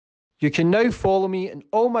You can now follow me on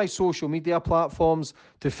all my social media platforms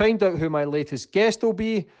to find out who my latest guest will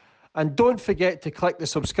be. And don't forget to click the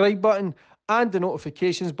subscribe button and the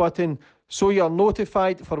notifications button so you're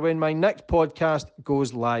notified for when my next podcast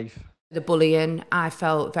goes live. The bullying, I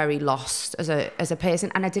felt very lost as a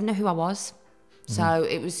person, and I didn't know who I was. So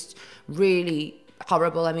it was really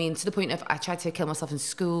horrible. I mean, to the point of I tried to kill myself in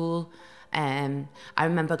school. I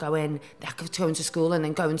remember going to school and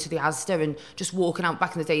then going to the Asda and just walking out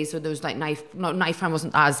back in the days when there was like knife crime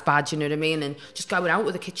wasn't as bad, you know what I mean? And just going out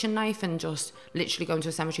with a kitchen knife and just literally going to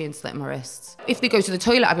a cemetery and slitting my wrists. If they go to the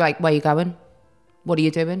toilet, I'd be like, where are you going? What are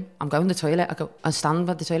you doing? I'm going to the toilet. I stand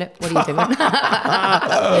by the toilet. What are you doing?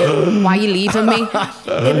 Why are you leaving me?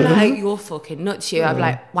 They'd be like, you're fucking nuts, you. I'd be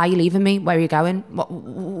like, why are you leaving me? Where are you going?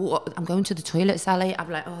 What? I'm going to the toilet, Sallie. I'd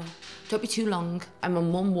be like, oh, don't be too long. And my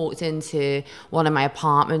mum walked into one of my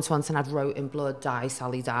apartments once and I'd wrote in blood, die,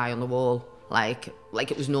 Sallie, die on the wall. Like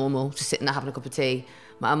it was normal, just sitting there having a cup of tea.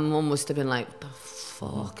 My mum must have been like, what the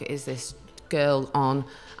fuck is this girl on?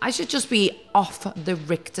 I should just be off the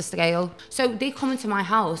Richter scale. So they come into my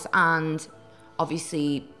house and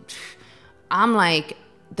obviously I'm like,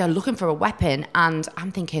 they're looking for a weapon and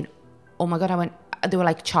I'm thinking, oh my God, they were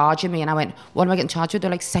like charging me and I went, what am I getting charged with?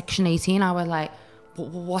 They're like Section 18. I was like,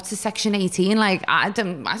 what's a Section 18? Like, I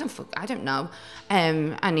don't know.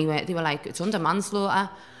 Anyway, they were like, it's under manslaughter.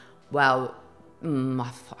 Well,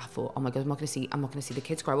 I thought, oh my God, I'm not gonna see the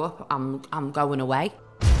kids grow up. I'm going away.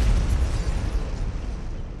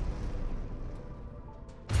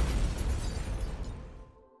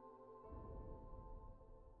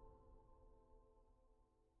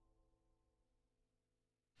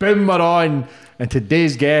 Boom, we're on. And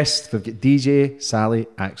today's guest, we've got DJ Sallie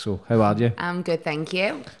Axl. How are you? I'm good, thank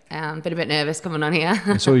you. Been a bit nervous coming on here.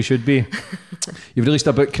 And so you should be. You've released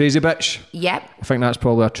a book, Crazy Bitch. Yep. I think that's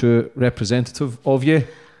probably a true representative of you.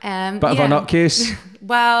 Bit of a nutcase.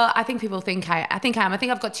 Well, I think people think I am. I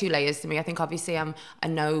think I've got two layers to me. I think obviously I'm a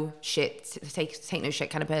no shit, take no shit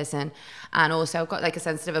kind of person. And also I've got like a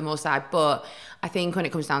sensitive and more side. But I think when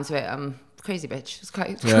it comes down to it, I'm crazy bitch. It's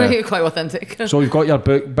quite authentic. So you've got your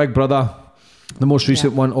book, Big Brother. The most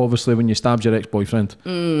recent one, obviously, when you stabbed your ex-boyfriend.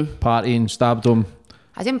 Partying, stabbed him.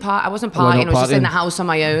 I wasn't partying. I was just in the house on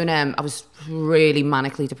my own. I was really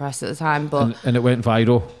manically depressed at the time. But and it went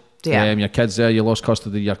viral. Yeah. Your kids there, you lost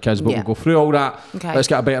custody of your kids, but we'll go through all that. Okay. Let's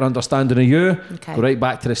get a better understanding of you. Okay. Go right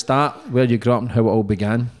back to the start, where you grew up and how it all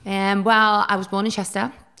began. Well, I was born in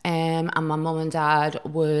Chester, and my mum and dad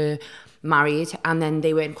were married, and then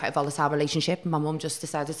they were in quite a volatile relationship. My mum just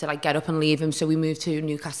decided to like get up and leave him, so we moved to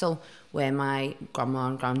Newcastle, where my grandma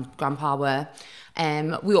and grandpa were.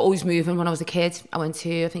 We were always moving when I was a kid. I went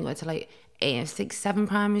to like 6, 7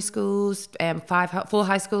 primary schools, 4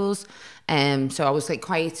 high schools. So I was like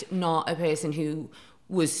quite not a person who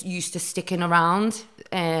was used to sticking around.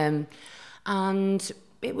 And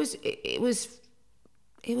it was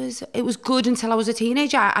good until I was a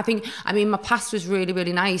teenager. I mean, my past was really,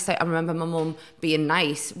 really nice. I remember my mum being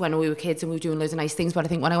nice when we were kids and we were doing loads of nice things. But I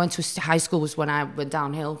think when I went to high school was when I went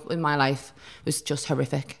downhill in my life. It was just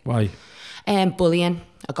horrific. Why? Bullying.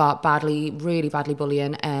 I got really badly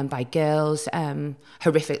bullying by girls,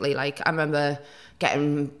 horrifically. Like I remember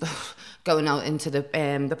going out into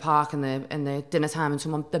the park and the dinner time,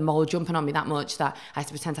 and them all jumping on me that much that I had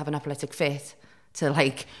to pretend to have an epileptic fit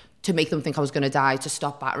to make them think I was going to die, to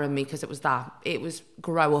stop battering me, because it was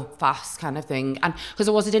grow up fast kind of thing. And because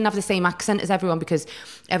I didn't have the same accent as everyone, because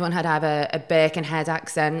everyone had either a Birkenhead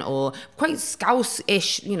accent or quite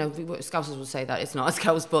Scouse-ish, you know, Scousers will say that it's not a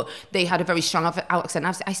Scouse, but they had a very strong accent.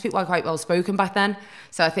 I speak quite well spoken back then.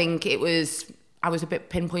 So I think I was a bit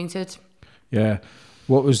pinpointed. Yeah.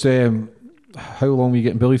 What was, how long were you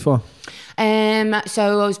getting bullied for?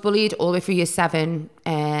 So I was bullied all the way through year 7.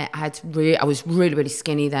 I was really, really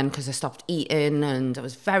skinny then because I stopped eating and I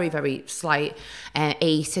was very, very slight.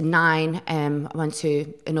 8 and 9, I went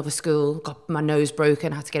to another school, got my nose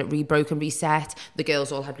broken, had to get it reset. The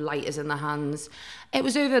girls all had lighters in their hands. It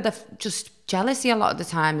was over just jealousy a lot of the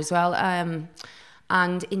time as well.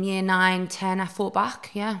 And in year 9, 10, I fought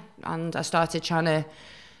back, and I started trying to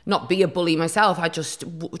not be a bully myself. I just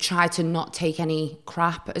tried to not take any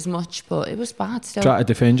crap as much, but it was bad still. Try to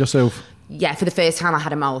defend yourself? Yeah, for the first time I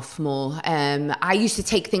had a mouth more. I used to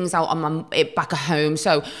take things out on back at home.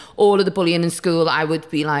 So all of the bullying in school, I would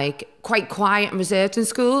be like quite quiet and reserved in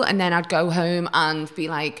school. And then I'd go home and be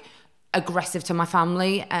like aggressive to my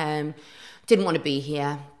family. Didn't want to be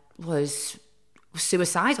here. Was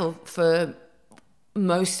suicidal for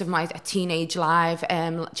most of my teenage life,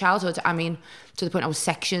 childhood. I mean, to the point I was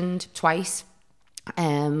sectioned twice.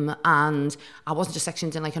 And I wasn't just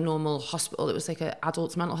sectioned in like a normal hospital, it was like an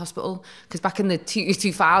adult mental hospital, because back in the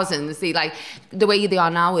 2000s, the way they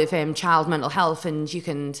are now with child mental health, and you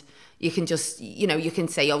can just, you can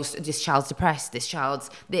say, oh, this child's depressed, this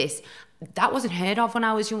child's this. That wasn't heard of when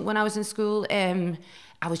I was young, when I was in school.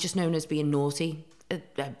 I was just known as being naughty.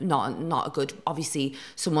 Not a good, obviously,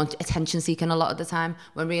 someone attention seeking a lot of the time,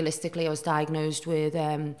 when realistically I was diagnosed with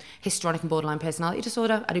histrionic and borderline personality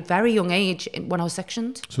disorder at a very young age when I was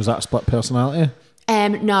sectioned. So was that a split personality?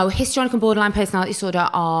 No, histrionic and borderline personality disorder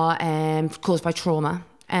are caused by trauma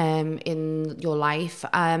in your life.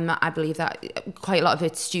 I believe that quite a lot of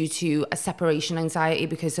it's due to a separation anxiety,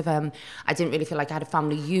 because of I didn't really feel like I had a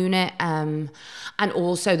family unit, and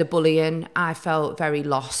also the bullying. I felt very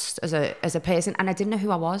lost as a person, and I didn't know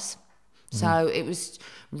who I was. So it was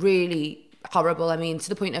really horrible. I mean, to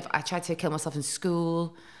the point of I tried to kill myself in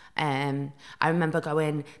school. I remember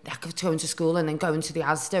going to school and then going to the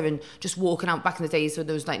Asda and just walking out. Back in the days where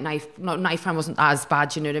there was like knife crime wasn't as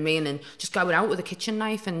bad, you know what I mean? And just going out with a kitchen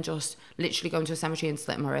knife and just literally going to a cemetery and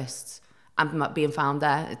slitting my wrists and being found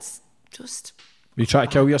there. It's just... Were you trying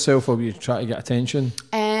to kill yourself, or were you trying to get attention?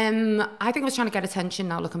 I think I was trying to get attention.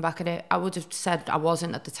 Now looking back at it, I would have said I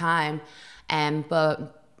wasn't at the time,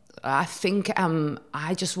 but I think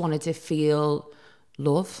I just wanted to feel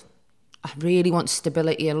love. I really want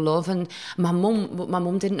stability and love. And my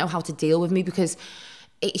mum didn't know how to deal with me, because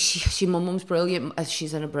my mum's brilliant.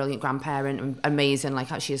 She's a brilliant grandparent and amazing. Like,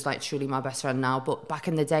 she's like truly my best friend now. But back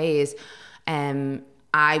in the days,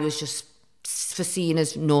 I was just seen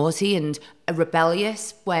as naughty and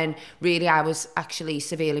rebellious, when really I was actually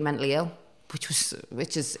severely mentally ill, which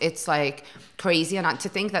is it's like crazy. And to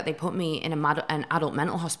think that they put me in an adult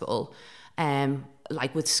mental hospital,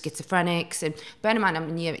 like with schizophrenics, and bear in mind I'm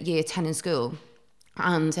in year 10 in school,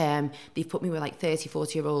 and they've put me with like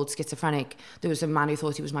 40-year-old schizophrenic. There was a man who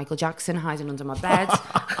thought he was Michael Jackson hiding under my bed.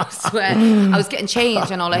 I swear, I was getting changed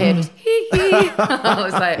and all I heard was hee hee. I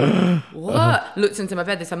was like, what? Looked into my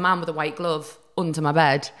bed, there's a man with a white glove under my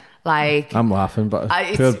bed. Like, I'm laughing, but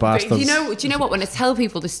poor bastards. Do you know what? When I tell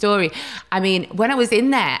people the story, I mean, when I was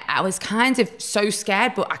in there, I was kind of so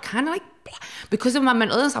scared, but I kind of like, because of my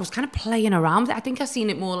mental illness, I was kind of playing around with it. I think I've seen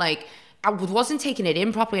it more like, I wasn't taking it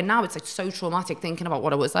in properly, and now it's like so traumatic thinking about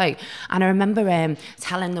what it was like. And I remember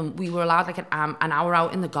telling them we were allowed like an hour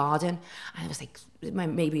out in the garden, and it was like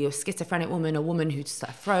maybe a schizophrenic woman, a woman who'd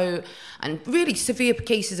slit her throat, and really severe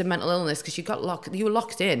cases of mental illness, because you were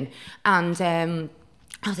locked in. And I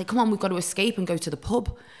was like, come on, we've got to escape and go to the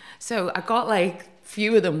pub. So I got like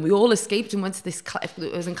few of them. We all escaped and went to this,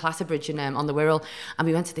 it was in Clatterbridge on the Wirral, and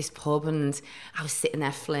we went to this pub, and I was sitting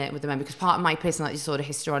there flirting with the men, because part of my personality disorder,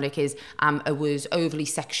 histrionic, is I was overly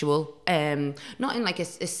sexual. Not in like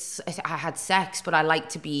I had sex, but I like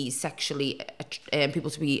to be sexually, people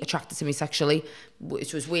to be attracted to me sexually,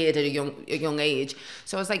 which was weird at a young age.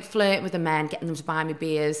 So I was like flirting with the men, getting them to buy me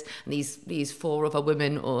beers, and these four other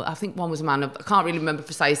women, or I think one was a man, I can't really remember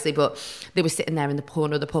precisely, but they were sitting there in the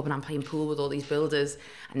corner of the pub, and I'm playing pool with all these builders.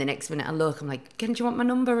 And the next minute I look, I'm like, do you want my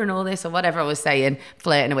number and all this, or whatever I was saying,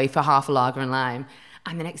 flirting away for half a lager and lime.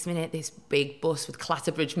 And the next minute, this big bus with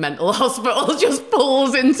Clatterbridge Mental Hospital just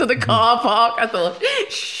pulls into the car park. I thought,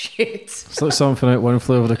 shit. It's like something out One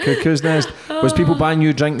Flew Over the Cuckoo's Nest. Was people buying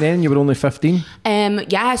you a drink then? You were only 15?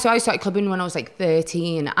 Yeah, so I started clubbing when I was like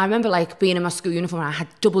 13. I remember like being in my school uniform, and I had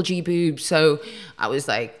double G boobs, so I was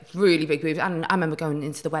like really big boobs. And I remember going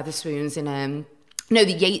into the Wetherspoons in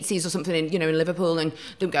the Yatesies or something in Liverpool, and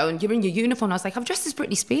them going, you're in your uniform. I was like, I'm dressed as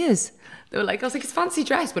Britney Spears. They were like, I was like, it's fancy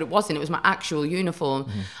dress, but it wasn't. It was my actual uniform.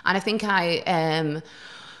 Mm-hmm. And I think I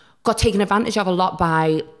got taken advantage of a lot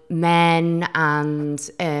by men and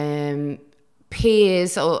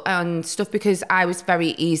peers and stuff, because I was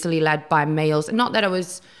very easily led by males. Not that I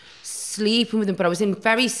was sleeping with them, but I was in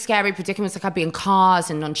very scary predicaments. Like I'd be in cars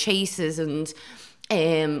and on chases and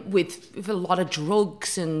with a lot of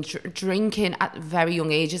drugs and drinking at very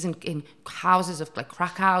young ages, in houses of like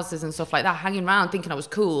crack houses and stuff like that, hanging around thinking I was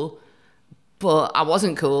cool, but I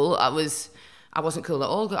wasn't cool. I wasn't cool at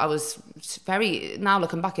all. I was very, now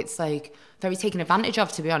looking back, it's like very taken advantage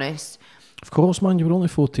of, to be honest. Of course, man, you were only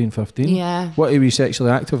 14, 15. Yeah. What, were you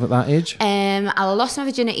sexually active at that age? I lost my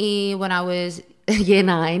virginity when I was year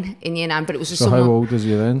 9, but it was just so how old was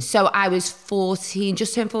you then? So I was 14,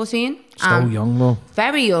 just turned 14. Still young though.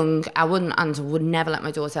 Very young. I would never let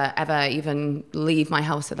my daughter ever even leave my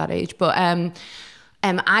house at that age. But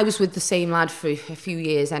I was with the same lad for a few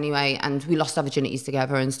years anyway, and we lost our virginities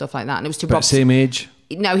together and stuff like that. And it was to But same age?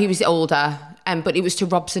 No, he was older. But it was to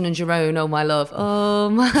Robson and Jerome. Oh my love. Oh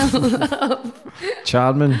my love.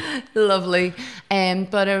 Charming. Lovely.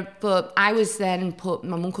 But I was then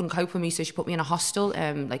my mum couldn't cope with me, so she put me in a hostel,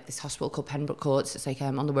 like this hospital called Pembroke Courts. It's like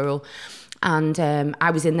on the Wirral. And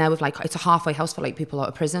I was in there with like, it's a halfway house for like people out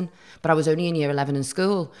of prison, but I was only in year 11 in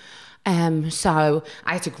school. So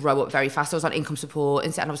I had to grow up very fast. I was on income support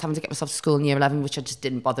and I was having to get myself to school in year 11, which I just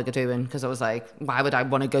didn't bother doing because I was like, why would I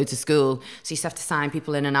want to go to school? So you used to have to sign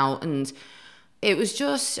people in and out, and it was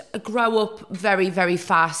just a grow up very, very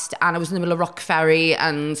fast. And I was in the middle of Rock Ferry,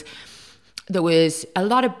 and there was a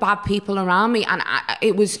lot of bad people around me, and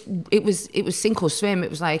it was sink or swim. It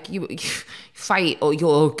was like you fight or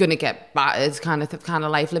you're gonna get battered kind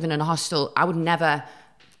of life, living in a hostel. I would never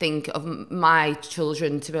think of my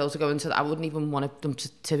children to be able to go into that. I wouldn't even want them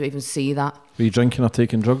to even see that. Were you drinking or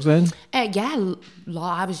taking drugs then? Yeah,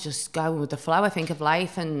 I was just going with the flow, I think, of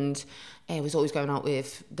life, and I was always going out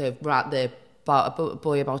with the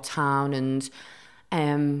boy about town, and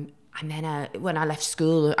then when I left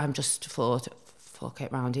school, I just thought, fuck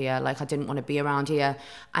it, round here. Like, I didn't want to be around here,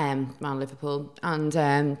 around Liverpool,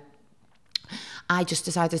 and I just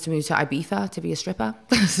decided to move to Ibiza to be a stripper.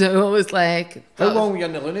 So I was like... How long were you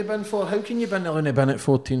in the loony bin for? How can you be in the loony bin at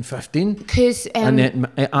 14, 15? Because... and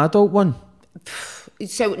the adult one?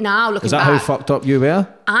 So now looking back... Is that how fucked up you were?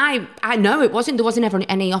 I know it wasn't. There wasn't ever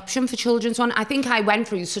any option for children's one. I think I went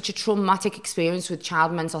through such a traumatic experience with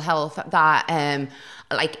child mental health that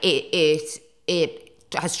like it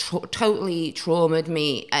has totally traumatized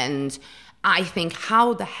me. And I think,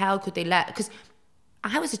 how the hell could they let... Because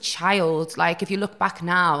I was a child. Like, if you look back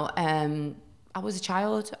now, I was a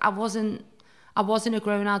child. I wasn't a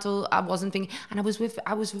grown adult. I wasn't thinking, and I was with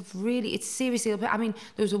really, it's seriously, I mean,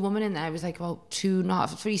 there was a woman in there who was like about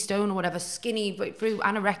 2.5, 3 stone or whatever, skinny, but through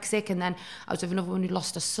anorexic, and then I was with another woman who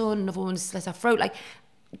lost her son, another woman who slit her throat, like,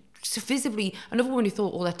 so visibly, another woman who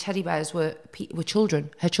thought all her teddy bears were children,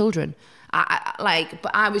 her children.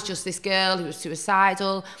 But I was just this girl who was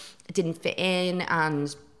suicidal, didn't fit in,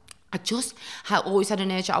 and I just always had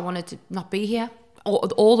an urge that I wanted to not be here,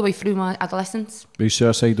 all the way through my adolescence. Were you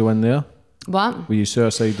suicidal in there? What? Were you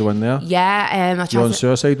suicidal in there? Yeah. You're on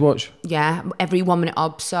suicide watch? Yeah, every 1 minute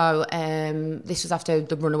ob. So this was after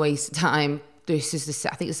the runaways time. This is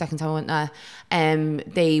I think the second time I went there.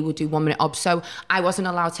 They would do 1 minute ob. So I wasn't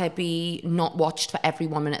allowed to be not watched for every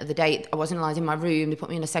 1 minute of the day. I wasn't allowed in my room. They put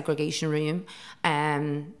me in a segregation room.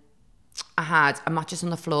 I had a mattress on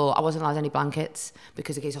the floor. I wasn't allowed any blankets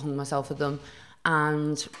because in case I hung myself with them.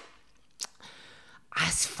 And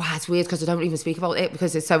it's weird because I don't even speak about it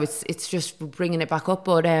because it's just bringing it back up.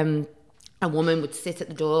 But a woman would sit at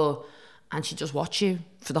the door and she'd just watch you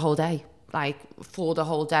for the whole day, like for the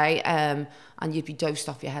whole day, and you'd be dosed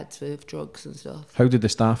off your head with drugs and stuff. How did the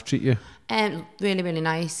staff treat you? Really, really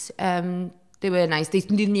nice. They were nice. They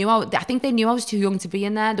knew I think they knew I was too young to be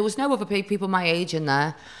in there. There was no other people my age in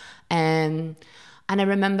there. And I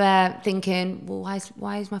remember thinking, well,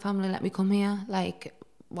 why is my family let me come here? Like,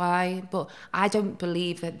 why? But I don't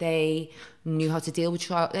believe that they knew how to deal with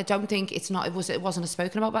child. I don't think it wasn't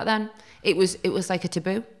spoken about back then. It was like a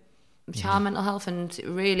taboo, child mental health, and it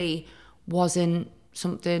really wasn't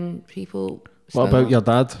something people spoke about. What about your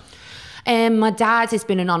dad? My dad has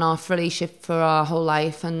been in an on-off relationship for our whole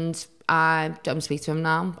life, and I don't speak to him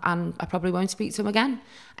now, and I probably won't speak to him again.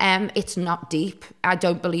 It's not deep. I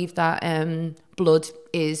don't believe that blood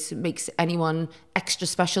makes anyone extra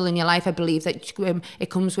special in your life. I believe that it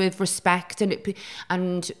comes with respect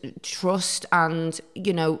and trust and,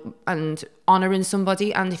 you know, and honouring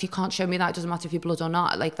somebody. And if you can't show me that, it doesn't matter if you're blood or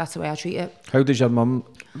not. Like, that's the way I treat it. How does your mum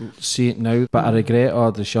see it now? But I regret,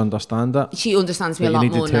 or does she understand it? She understands me a lot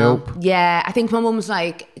more now. Help? Yeah, I think my mum's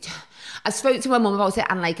like... I spoke to my mum about it,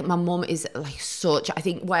 and like my mum is like such, I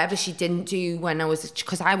think whatever she didn't do when I was,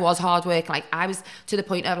 because I was hard work, like I was to the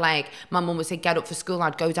point of like, my mum would say get up for school,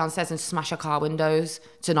 I'd go downstairs and smash her car windows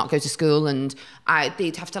to not go to school, and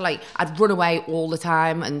they'd have to like, I'd run away all the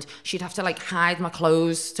time, and she'd have to like hide my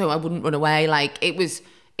clothes so I wouldn't run away. Like it was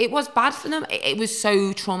bad for them. It was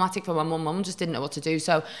so traumatic for my mum. My mum just didn't know what to do.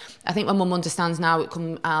 So I think my mum understands now.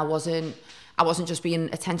 I wasn't just being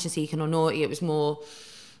attention seeking or naughty. It was more,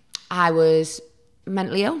 I was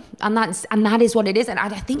mentally ill, and that is what it is. And I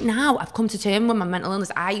think now I've come to terms with my mental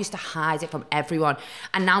illness. I used to hide it from everyone,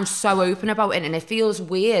 and now I'm so open about it, and it feels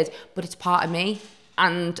weird, but it's part of me,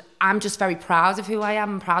 and I'm just very proud of who I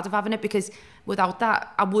am and proud of having it, because without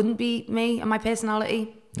that I wouldn't be me and my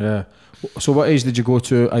personality. Yeah. So what age did you go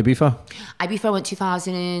to Ibiza? Ibiza went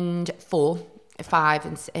 2004, 5,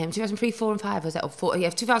 and 2003, 4 and 5 was it? Or 4,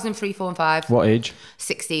 yeah, 2003, 4 and 5. What age?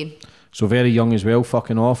 16. So very young as well,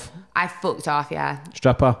 fucking off. I fucked off, yeah.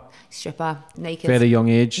 Stripper, Naked. very young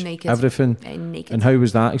age, Naked. everything. Naked. And how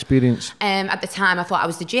was that experience? At the time, I thought I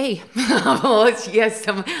was the G. I thought, yes,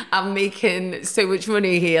 I'm making so much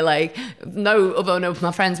money here. Like, no,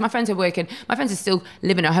 my friends are working. My friends are still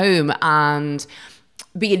living at home and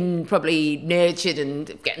being probably nurtured and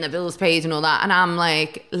getting their bills paid and all that. And I'm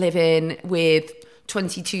like living with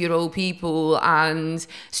 22-year-old people and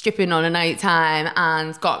stripping on a night time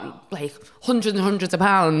and got like hundreds and hundreds of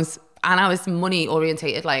pounds. And I was money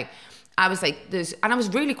orientated. Like, I was like, and I was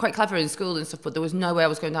really quite clever in school and stuff, but there was no way I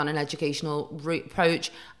was going down an educational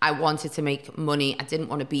approach. I wanted to make money. I didn't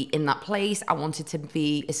want to be in that place. I wanted to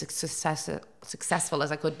be as successful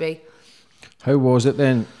as I could be. How was it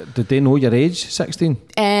then? Did they know your age, 16?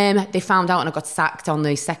 They found out and I got sacked on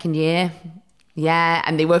the second year. Yeah,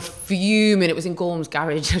 and they were fuming. It was in Gorm's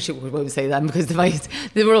garage. Actually, I won't say them because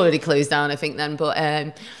they were already closed down, I think, then. But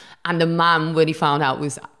and the man, when he found out,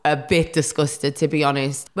 was a bit disgusted, to be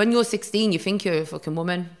honest. When you're 16, you think you're a fucking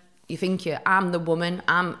woman. You think I'm the woman.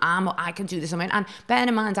 I can do this. And bearing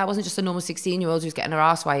in mind, I wasn't just a normal 16-year-old who was getting her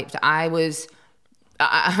ass wiped. I was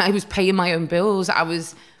paying my own bills. I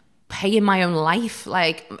was paying my own life.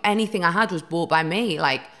 Like, anything I had was bought by me.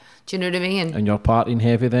 Like, do you know what I mean? And you're partying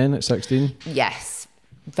heavy then at 16? Yes,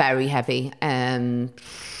 very heavy.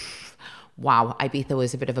 Wow, Ibiza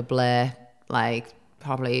was a bit of a blur. Like,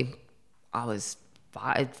 probably I was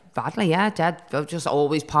badly, dead. I was just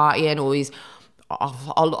always partying, always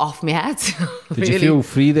off my head. Did you feel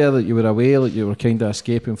free there, that you were away, like you were kind of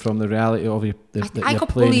escaping from the reality of I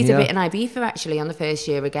got bullied a bit in Ibiza actually on the first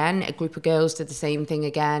year again. A group of girls did the same thing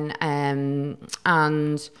again.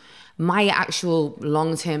 And my actual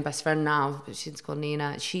long-term best friend now, she's called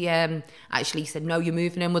Nina, she actually said, no, you're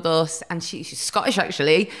moving in with us. And she's Scottish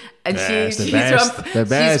actually. And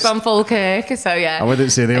she's from Falkirk. So yeah. I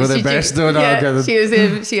wouldn't say they were the best though. Yeah,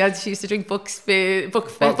 she used to drink book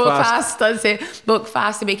fast. That's it. Book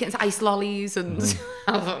fast and make it into ice lollies. And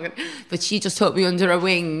but she just took me under her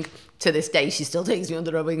wing. To this day, she still takes me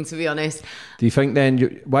under her wing, to be honest. Do you think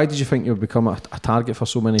then, why did you think you'd become a target for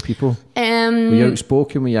so many people? Were you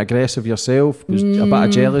outspoken? Were you aggressive yourself? Was a bit of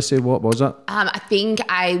jealousy? What was it? I think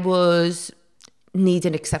I was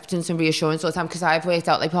needing acceptance and reassurance all the time, because I've worked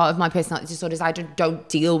out, like, part of my personality disorders, I don't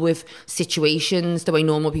deal with situations the way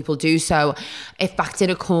normal people do. So if backed in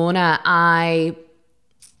a corner, I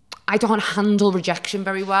don't handle rejection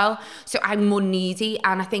very well, so I'm more needy.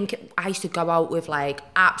 And I think I used to go out with like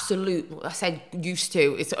used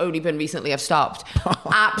to, it's only been recently I've stopped,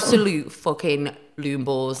 absolute fucking loon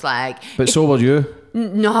balls. Like, but so were you.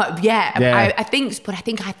 No, yeah. I think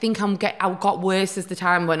I got worse as the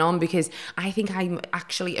time went on, because I think I'm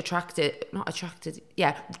actually not attracted,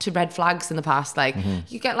 to red flags in the past. Like,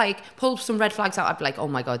 you get like, pull some red flags out, I'd be like, oh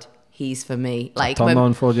my God, he's for me. Like, turn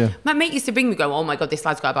on for you. My mate used to bring me, go, oh my God, this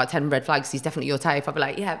lad's got about 10 red flags, he's definitely your type. I'd be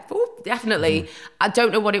like, yeah, definitely. I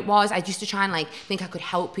don't know what it was. I used to try and like think I could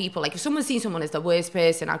help people. Like, if someone's seen someone as the worst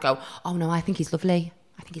person, I'd go, oh no, I think he's lovely,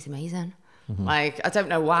 I think he's amazing. Like, I don't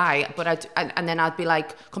know why, but and then I'd be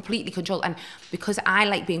like completely controlled. And because I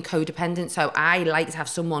like being codependent, so I like to have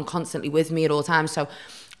someone constantly with me at all times. So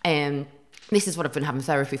this is what I've been having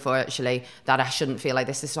therapy for, actually, that I shouldn't feel like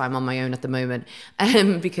this. This is why I'm on my own at the moment,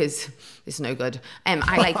 because it's no good.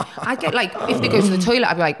 I get like, if they go to the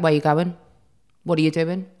toilet, I'd be like, where are you going? What are you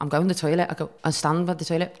doing? I'm going to the toilet. I go, I stand by the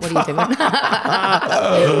toilet. What are you doing?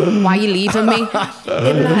 Why are you leaving me?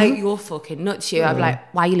 They'd be like, you're fucking nuts, you. I'd be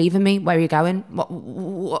like, why are you leaving me? Where are you going?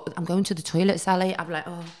 What? I'm going to the toilet, Sallie. I'd be like,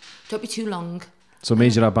 oh, don't be too long. So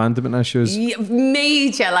major abandonment issues? Yeah,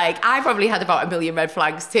 major. Like, I probably had about 1 million red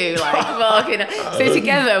flags too. Like, fucking. So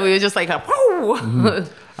together we were just like, whoa.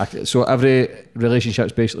 So every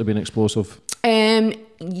relationship's basically been explosive?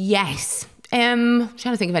 Yes. I'm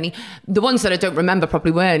trying to think of any. The ones that I don't remember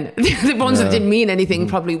probably weren't. The ones that didn't mean anything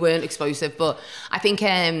probably weren't explosive. But I think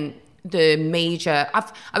the major,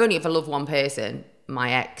 I've only ever loved one person,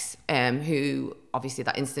 my ex, who obviously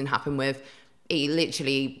that incident happened with. He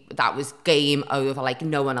literally, that was game over. Like,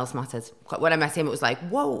 no one else mattered. When I met him, it was like,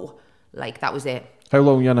 whoa, like, that was it. How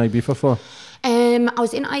long were you in Ibiza for? I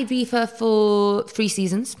was in Ibiza for 3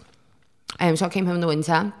 seasons. So I came home in the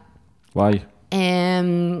winter. Why?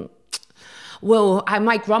 Well,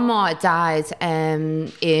 my grandma died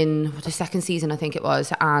in the second season, I think it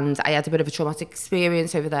was, and I had a bit of a traumatic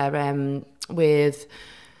experience over there with,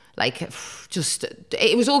 like, just,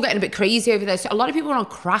 it was all getting a bit crazy over there. So a lot of people were on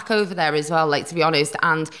crack over there as well, like, to be honest,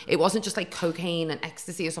 and it wasn't just like cocaine and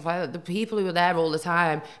ecstasy or stuff like that. The people who were there all the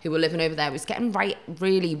time, who were living over there, it was getting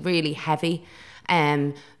really, really heavy.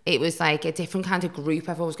 It was like a different kind of group.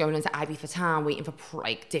 Everyone was going into Ivy for town, waiting for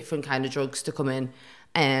like different kind of drugs to come in.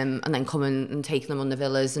 And then come and take them on the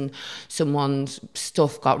villas, and someone's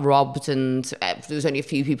stuff got robbed, and there was only a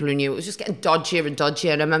few people who knew. It was just getting dodgier and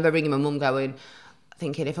dodgier. And I remember ringing my mum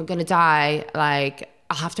thinking, if I'm going to die, like,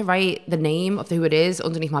 I'll have to write the name of who it is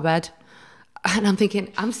underneath my bed. And I'm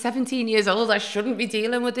thinking, I'm 17 years old, I shouldn't be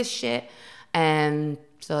dealing with this shit.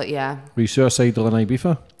 So, yeah. Were you suicidal in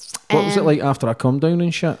Ibiza? What was it like after I come down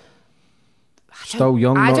and shit? Still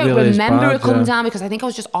young, not really as bad. I don't remember it coming down because I think I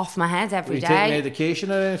was just off my head every day. Were you taking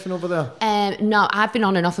medication or anything over there? No, I've been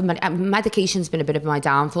on and off of medication's been a bit of my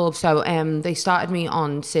downfall. So they started me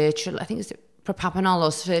on sertraline, I think it's propranolol or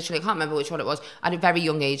sertraline, I can't remember which one it was, at a very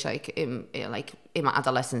young age, like in my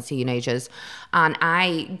adolescence, teenagers. And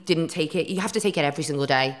I didn't take it. You have to take it every single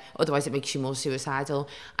day, otherwise it makes you more suicidal.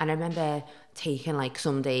 And I remember taking like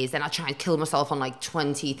some days, then I try and kill myself on like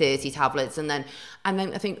 20, 30 tablets. And then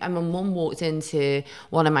I think my mum walked into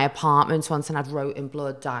one of my apartments once and I'd wrote in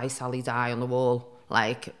blood, "Die, Sally, die" on the wall.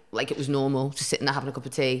 Like it was normal, just sitting there having a cup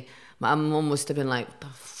of tea. My mum must have been like, "What the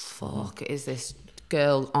fuck is this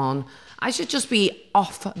girl on? I should just be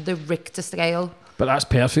off the Richter scale." But that's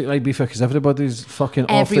perfect, like, because everybody's fucking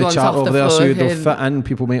off the chart over there, so you don't fit in.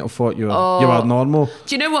 People might have thought you were normal.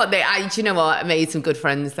 Do you know what? I made some good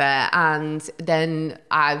friends there, and then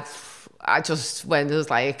I just went. It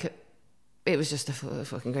was like, it was just a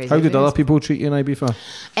fucking crazy. How did other people treat you in Ibiza?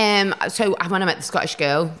 So when I met the Scottish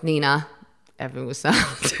girl, Nina, everyone was sad.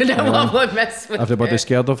 No one would mess with her. Everybody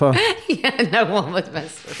scared of her? Yeah, no one would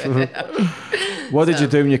mess with her. What did you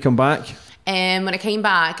do when you come back? When I came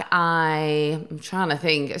back, I'm trying to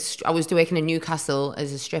think. I was working in Newcastle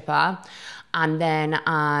as a stripper, and then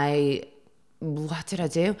what did I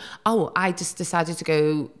do? Oh, I just decided to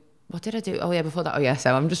go. What did I do? Oh yeah, before that. Oh yeah,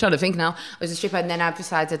 so I'm just trying to think now. I was a stripper, and then I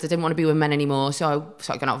decided I didn't want to be with men anymore, so I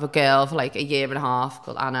started going out with a girl for like a year and a half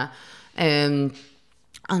called Anna, and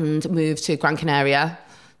moved to Gran Canaria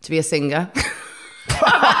to be a singer.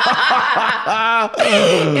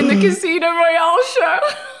 In the Casino Royale show.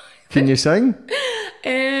 Can you sing?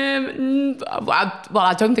 I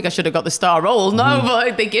don't think I should have got the star role, no,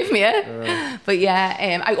 but they give me it. But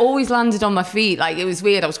yeah, I always landed on my feet. Like, it was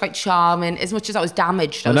weird. I was quite charming. As much as I was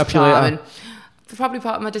damaged, I was charming. Probably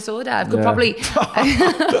part of my disorder. I could probably...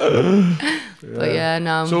 But yeah,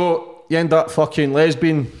 no. So, you end up fucking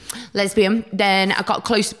lesbian. Then I got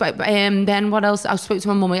close, but then what else? I spoke to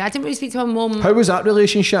my mum. I didn't really speak to my mum. How was that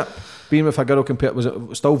relationship? Being with a girl compared, was it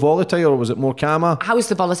still volatile or was it more calmer? How was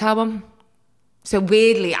the volatile one? So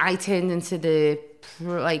weirdly, I turned into the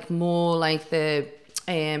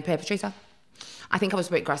perpetrator. I think I was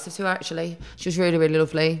a bit aggressive to her, actually. She was really, really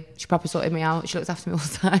lovely. She proper sorted me out. She looked after me all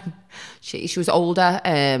the time. She was older,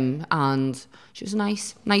 and she was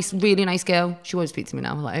nice, really nice girl. She won't speak to me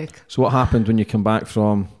now. So what happened when you came back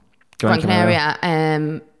from Gran Canaria?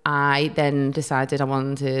 I then decided I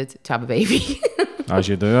wanted to have a baby. As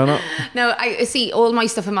you do, innit? No, I see all my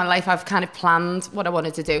stuff in my life. I've kind of planned what I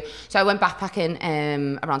wanted to do. So I went backpacking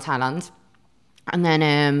around Thailand, and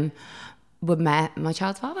then we met my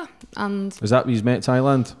child's father. And is that where you met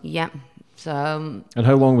Thailand? Yeah. So. And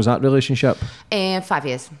how long was that relationship? 5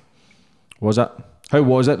 years. Was it? How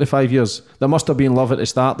was it, the 5 years? There must have been love at the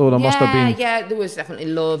start, though. Yeah, there was definitely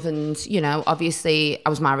love, and obviously I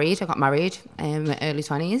was married. I got married in my early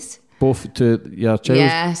 20s. Both to your child?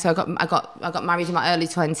 Yeah, so I got married in my early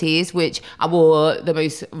 20s, which I wore the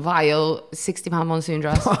most vile £60 monsoon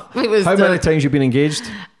dress. How many times have you been engaged?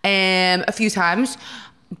 A few times,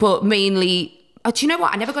 but mainly. Do you know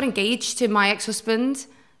what? I never got engaged to my ex-husband.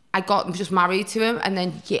 I got just married to him, and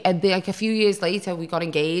then like a few years later, we got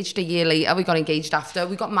engaged. A year later, we got engaged after.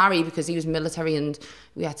 We got married because he was military, and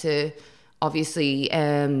we had to obviously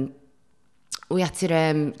get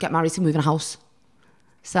married to move in a house.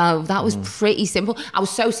 So that was pretty simple. I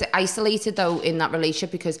was so isolated, though, in that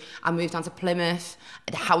relationship because I moved down to Plymouth.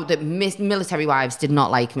 How the military wives did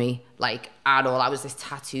not like me, like, at all. I was this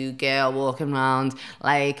tattoo girl walking around.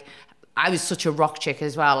 Like, I was such a rock chick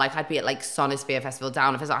as well. Like, I'd be at, like, Sonosphere Festival,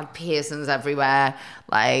 Down Festival. I had piercings everywhere.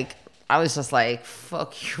 Like, I was just like,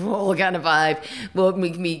 fuck you all kind of vibe. But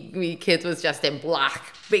me kid was just in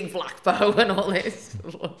black, big black bow and all this.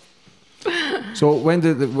 So when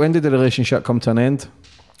did the relationship come to an end?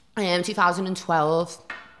 2012. So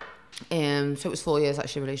it was 4 years,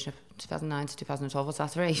 actually, relationship. 2009 to 2012. What's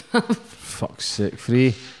that, 3? Fuck's sake,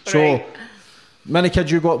 3. So, many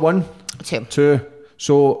kids you got? 1? 2. 2.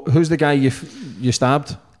 So, who's the guy you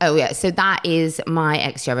stabbed? Oh yeah, so that is my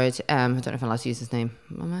ex Jared. I don't know if I'm allowed to use his name.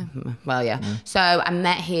 Am I? Well, yeah. So I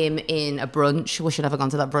met him in a brunch. Wish I'd never gone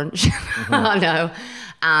to that brunch. I know.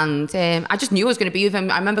 And I just knew I was going to be with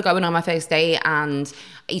him. I remember going on my first date, and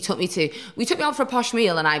we took me out for a posh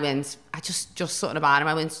meal, and I just thought about him.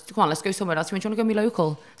 I went, come on, let's go somewhere else. He went, do you want to go me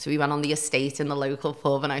local? So we went on the estate in the local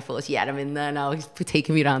pub, and I thought, yeah, I'm in there now. He's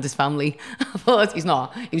taking me around his family. I thought, he's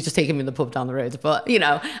not. He was just taking me in the pub down the road. But, you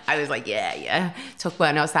know, I was like, yeah. Took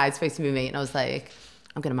one outside, supposed to be me, and I was like,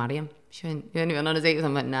 I'm going to marry him. She went, you only went on a date with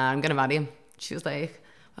him? I went, nah, I'm going to marry him. She was like,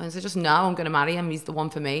 I said, just no, I'm going to marry him. He's the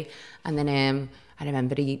one for me. And then I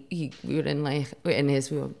remember we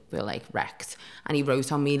were like wrecked, and he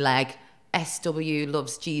wrote on me like SW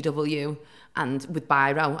loves GW and with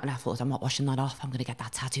biro, and I thought, I'm not washing that off. I'm going to get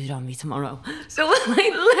that tattooed on me tomorrow. So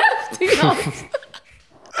I left it off.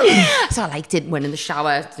 So I went in the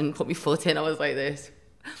shower, didn't put my foot in. I was like this,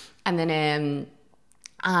 and then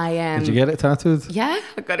did you get it tattooed? Yeah,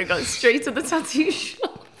 I got to go straight to the tattoo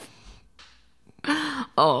shop.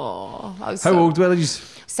 Oh, how old were you?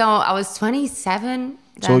 So I was 27. Then.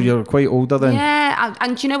 So you're quite older then? Yeah,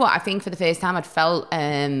 and do you know what? I think for the first time I'd felt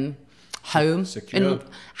home. Secure.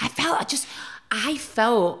 I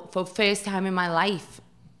felt for the first time in my life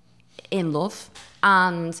in love,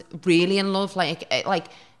 and really in love. Like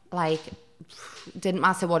didn't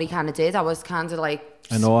matter what he kind of did. I was kind of like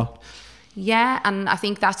in awe. Yeah, and I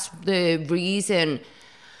think that's the reason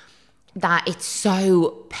that it's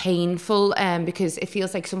so painful, because it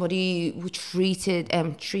feels like somebody who treated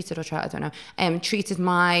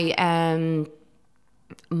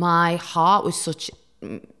my heart with such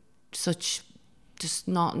just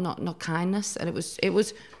not kindness, and it was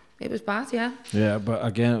bad. Yeah, but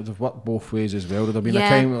again, it worked both ways as well. There'd been a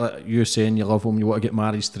time like you saying you love him, you want to get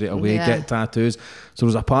married straight away, get tattoos. So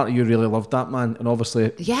there's a part of you really loved that man, and obviously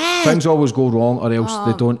things always go wrong or else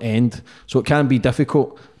they don't end. So it can be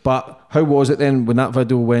difficult. But how was it then when that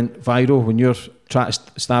video went viral, when you're trying to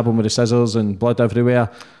stab him with the scissors and blood everywhere?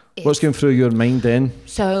 What's going through your mind then?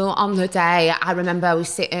 So on the day, I remember I was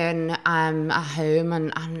sitting at home,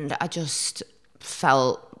 and I just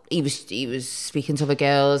felt he was speaking to other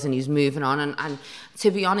girls, and he was moving on, and to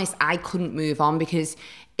be honest, I couldn't move on, because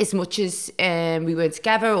as much as we were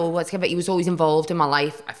together or whatever, he was always involved in my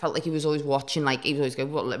life. I felt like he was always watching, like he was always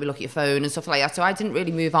going, well, let me look at your phone and stuff like that. So I didn't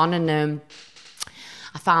really move on, and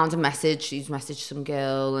I found a message. He's messaged some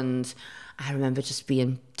girl, and I remember just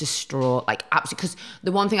being distraught, like absolutely. Because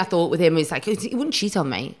the one thing I thought with him is like, he wouldn't cheat on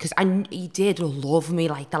me, because he did love me.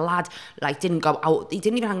 Like the lad, like didn't go out. He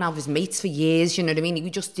didn't even hang out with his mates for years. You know what I mean? We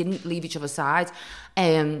just didn't leave each other's side.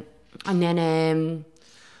 And then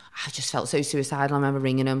I just felt so suicidal. I remember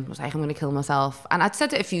ringing him. I was like, I'm going to kill myself. And I'd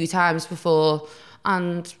said it a few times before.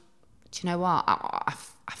 And do you know what? I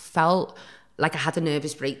felt like I had a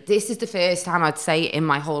nervous break. This is the first time I'd say in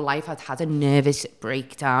my whole life I'd had a nervous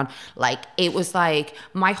breakdown. Like it was like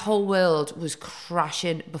my whole world was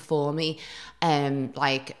crashing before me.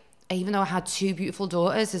 Like even though I had two beautiful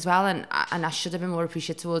daughters as well, and I should have been more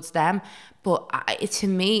appreciative towards them, but to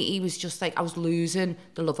me it was just like I was losing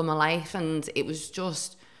the love of my life, and it was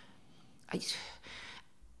just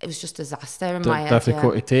disaster in my head.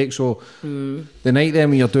 Difficult to take. So the night then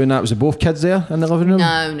when you're doing that, was it both kids there in the living room?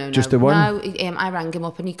 No. Just the one? No, I rang him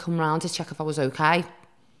up and he come round to check if I was okay.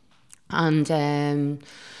 And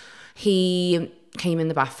he came in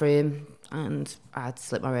the bathroom and I'd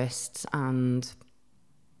slit my wrists, and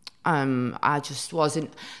I just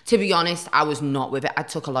wasn't, to be honest, I was not with it. I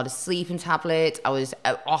took a lot of sleeping tablets. I was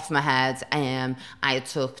off my head. I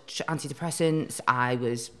took antidepressants.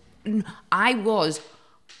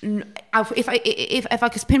 If I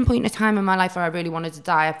could pinpoint a time in my life where I really wanted to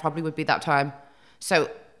die, I probably would be that time. So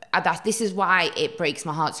this is why it breaks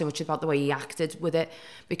my heart so much about the way he acted with it,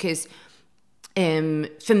 because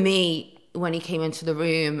for me, when he came into the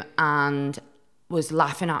room and was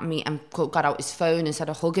laughing at me and got out his phone instead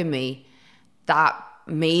of hugging me, that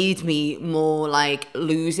made me more like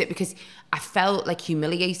lose it, because I felt like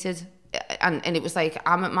humiliated. And it was like,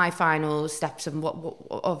 I'm at my final steps of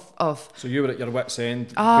So you were at your wit's end,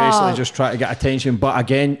 basically just trying to get attention. But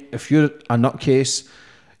again, if you're a nutcase,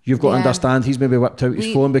 you've got to understand he's maybe whipped out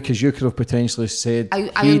his phone, because you could have potentially said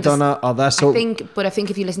he done it or this. I think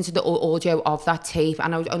if you listen to the audio of that tape,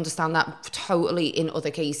 and I would understand that totally in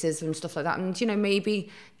other cases and stuff like that. And, you know, maybe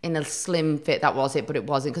in a slim fit that was it, but it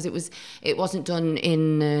wasn't, because it wasn't done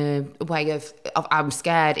in a way of I'm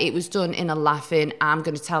scared. It was done in a laughing, I'm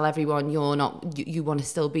going to tell everyone you want to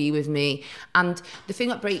still be with me. And the thing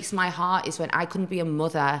that breaks my heart is when I couldn't be a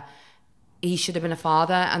mother, he should have been a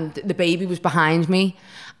father, and the baby was behind me,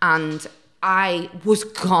 and I was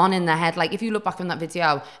gone in the head. Like, if you look back on that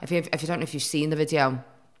video, if you don't know if you've seen the video,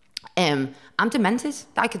 I'm demented.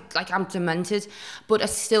 I'm demented, but I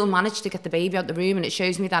still managed to get the baby out the room, and it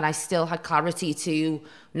shows me that I still had clarity to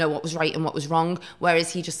know what was right and what was wrong,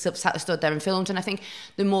 whereas he just stood there and filmed. And I think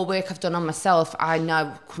the more work I've done on myself, I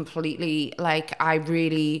know completely, like, I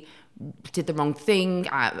really did the wrong thing.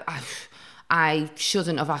 I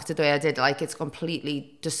shouldn't have acted the way I did. Like, it's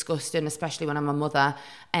completely disgusting, especially when I'm a mother,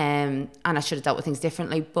 and I should have dealt with things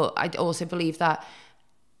differently. But I also believe that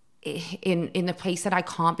in the place that I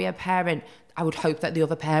can't be a parent, I would hope that the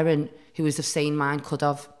other parent who is of sane mind could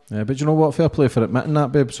have. Yeah, but you know what? Fair play for admitting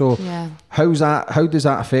that, babe. So how does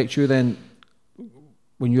that affect you then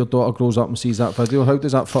when your daughter grows up and sees that video? How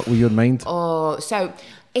does that fuck with your mind? Oh, so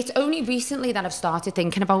it's only recently that I've started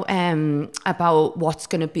thinking about what's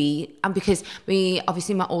going to be, and because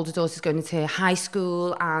my older daughter's going into high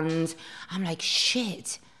school, and I'm like,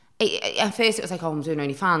 shit. At first it was like, oh, I'm doing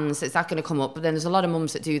OnlyFans, is that going to come up? But then there's a lot of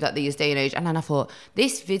mums that do that these day and age. And then I thought,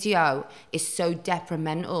 this video is so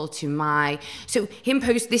detrimental to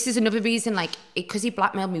this is another reason, like, because he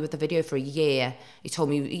blackmailed me with the video for a year. He told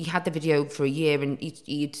me he had the video for a year, and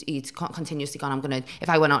he'd continuously gone, if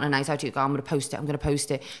I went out on a night out, he'd go, I'm going to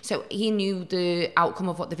post it. So he knew the outcome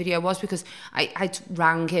of what the video was, because I'd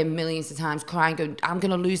rang him millions of times crying, going, I'm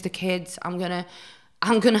going to lose the kids, I'm gonna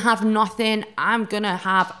have nothing. I'm gonna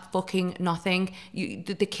have fucking nothing.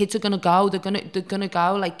 The kids are gonna go. They're gonna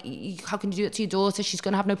go. Like, how can you do that to your daughter? She's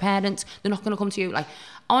gonna have no parents. They're not gonna come to you. Like,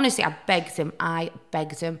 honestly, I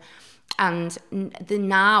begged him. And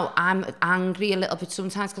now I'm angry a little bit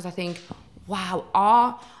sometimes, because I think, wow,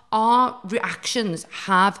 our reactions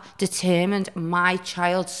have determined my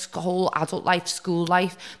child's whole adult life, school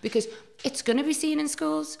life, because it's gonna be seen in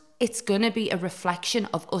schools. It's going to be a reflection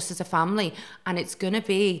of us as a family, and it's going to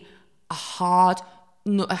be a hard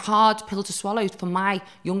pill to swallow for my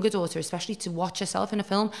younger daughter, especially to watch herself in a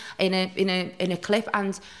film, in a clip,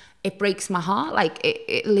 and it breaks my heart. Like,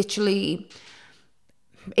 it literally,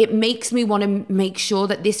 it makes me want to make sure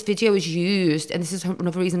that this video is used, and this is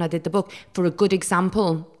another reason I did the book, for a good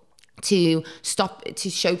example, to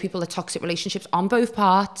show people that toxic relationships on both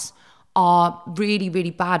parts are really,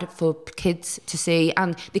 really bad for kids to see,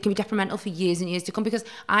 and they can be detrimental for years and years to come, because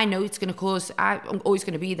I know it's going to cause, I'm always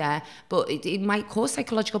going to be there, but it might cause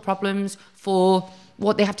psychological problems for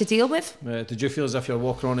what they have to deal with. Did you feel as if you're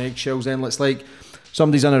walking on eggshells then? It's like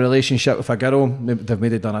somebody's in a relationship with a girl, they've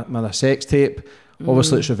maybe done a sex tape,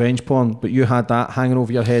 obviously it's revenge porn, but you had that hanging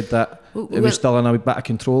over your head that it was still in a bit of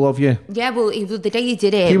control of you. Yeah, well, the day he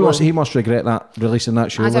did it... He must regret that, releasing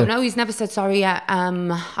that, surely. I don't know, he's never said sorry yet.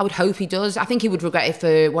 I would hope he does. I think he would regret it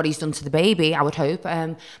for what he's done to the baby, I would hope.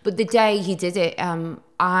 But the day he did it,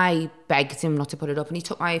 I begged him not to put it up, and he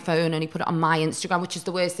took my phone and he put it on my Instagram, which is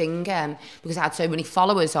the worst thing, because I had so many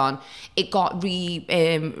followers on. It got reposted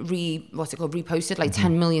like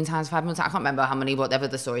 10 million times, 5 million times. I can't remember how many, whatever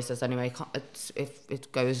the story says anyway, if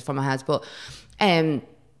it goes from my head. But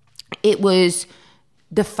it was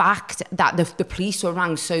the fact that the police were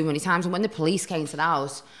rang so many times, and when the police came to the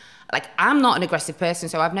house, like, I'm not an aggressive person,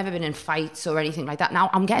 so I've never been in fights or anything like that. Now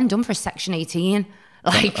I'm getting done for a Section 18.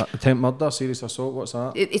 Like, attempt murder, serious assault, what's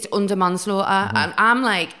that? It's under manslaughter, and I'm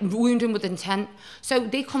like, wounding with intent. So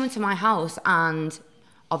they come into my house, and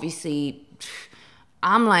obviously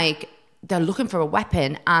I'm like, they're looking for a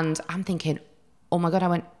weapon, and I'm thinking, oh my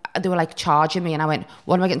God, they were like charging me, and I went,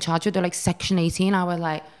 what am I getting charged with? They're like, Section 18. I was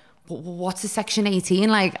like, what's a Section 18?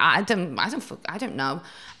 Like, I don't know.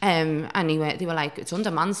 Anyway, they were like, it's under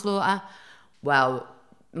manslaughter. Well,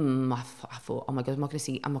 I thought, oh my God, I'm not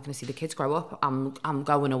gonna see the kids grow up. I'm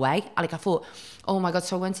going away. I thought, oh my God.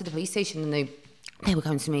 So I went to the police station, and they were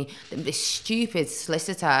going to me, this stupid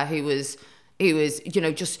solicitor who was,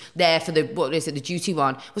 just there for the duty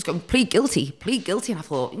one, was going, plead guilty. And I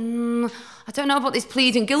thought, I don't know about this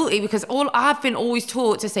pleading guilty, because I've been always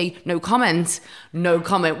taught to say no comment,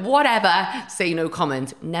 whatever, say no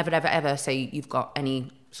comment. Never, ever, ever say you've got any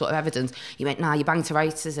sort of evidence. You went, nah, you're bang to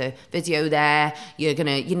rights, there's a video there, you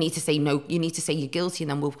need to say no, you need to say you're guilty,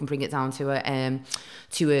 and then we can bring it down to a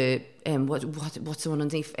what's the one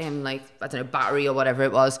underneath, like, I don't know, battery or whatever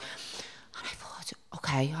it was. And I thought,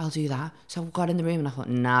 okay, I'll do that. So I got in the room, and I thought,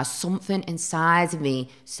 nah, something inside of me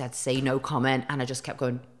said say no comment, and I just kept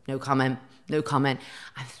going, no comment, no comment.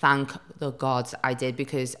 And thank the gods I did,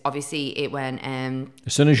 because obviously it went...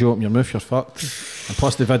 as soon as you open your mouth, you're fucked. And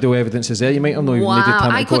plus the video evidence is there. You might have not even needed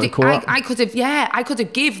time to go to court. I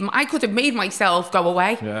could have made myself go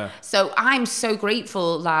away. Yeah. So I'm so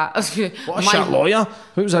grateful that... What a shit lawyer.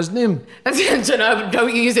 Who was his name?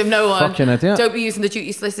 Don't use him, no one. Fucking idiot. Don't be using the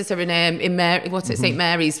duty solicitor in Mary, St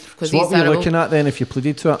Mary's. So what were you looking at then if you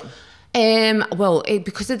pleaded to it?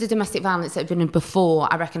 Because of the domestic violence that had been in before,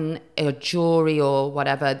 I reckon a jury or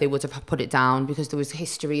whatever, they would have put it down, because there was a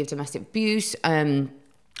history of domestic abuse. And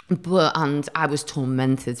I was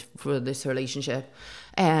tormented for this relationship.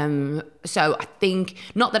 So I think,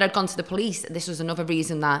 not that I'd gone to the police, this was another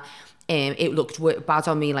reason that it looked bad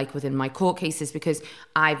on me, like within my court cases, because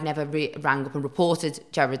I've never rang up and reported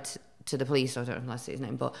Jared to the police. I don't know if that's his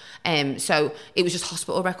name, but so it was just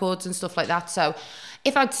hospital records and stuff like that. So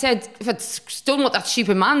if I'd done what that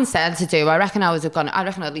stupid man said to do, I reckon I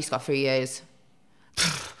at least got 3 years.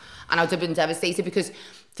 And I would have been devastated, because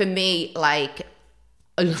for me, like,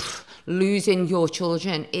 losing your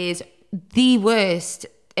children is the worst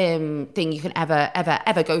thing you can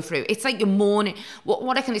ever go through. It's like you're mourning.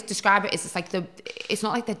 What I can describe it is, it's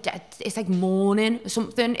not like the dead, it's like mourning or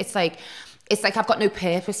something. It's like I've got no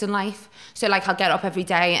purpose in life. So like I'll get up every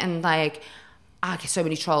day and like I get so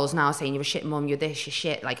many trolls now saying you're a shit mum, you're this, you're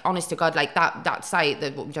shit. Like, honest to God, like that site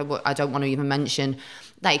that I don't want to even mention,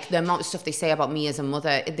 like the amount of stuff they say about me as a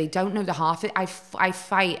mother, they don't know the half of it. I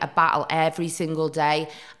fight a battle every single day,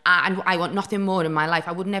 and I want nothing more in my life.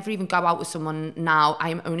 I would never even go out with someone now. I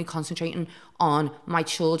am only concentrating on my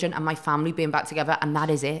children and my family being back together, and that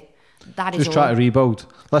is it. That is just all. try to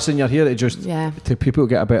rebuild. Listen, you're here to people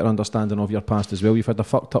get a better understanding of your past as well. You've had a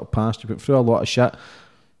fucked up past, you've been through a lot of shit,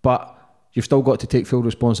 but you've still got to take full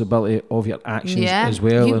responsibility of your actions as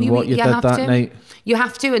well, and what you did that night. You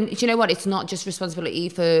have to, and do you know what? It's not just responsibility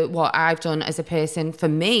for what I've done as a person. For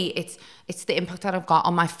me, it's the impact that I've got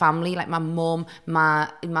on my family. Like my mum's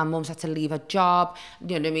had to leave her job,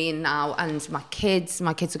 you know what I mean, now, and my kids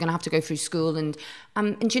are going to have to go through school, and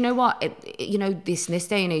do you know what? This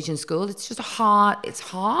day and age in school, it's just hard.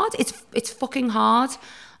 It's fucking hard,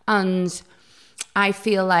 and I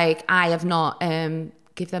feel like I have not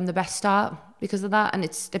give them the best start because of that, and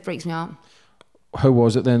it breaks me out. How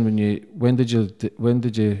was it then when did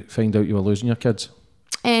you find out you were losing your kids?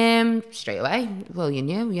 Straight away. Well, you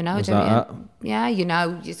knew, Was that it? Yeah,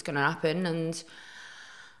 it's going to happen, and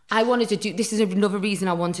I wanted to do this. Is another reason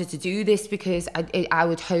I wanted to do this, because I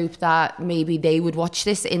would hope that maybe they would watch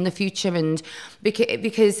this in the future, and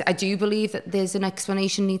because I do believe that there's an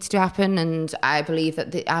explanation needs to happen, and I believe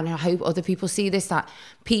that and I hope other people see this, that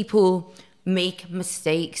people make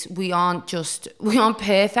mistakes. We aren't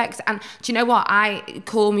perfect. And do you know what?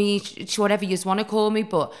 Call me whatever you want to call me,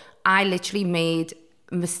 but I literally made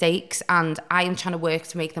mistakes, and I am trying to work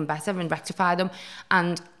to make them better and rectify them.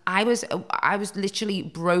 And I was literally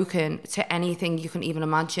broken to anything you can even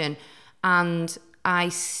imagine. And I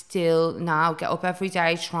still now get up every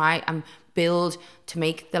day, try and build to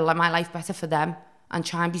make my life better for them, and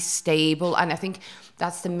try and be stable. And I think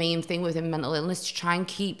that's the main thing within mental illness, to try and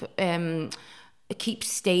keep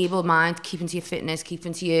stable mind, keep into your fitness, keep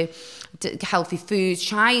into your healthy foods,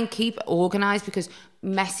 try and keep organised, because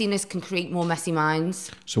messiness can create more messy minds.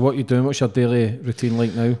 So what are you doing? What's your daily routine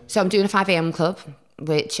like now? So I'm doing a 5 a.m. club,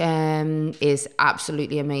 which is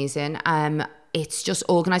absolutely amazing. It's just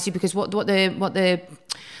organised you, because what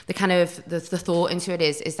the kind of the thought into it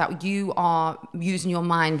is that you are using your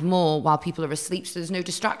mind more while people are asleep, so there's no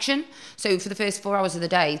distraction. So for the first 4 hours of the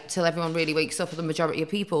day, till everyone really wakes up, for the majority of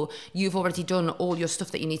people, you've already done all your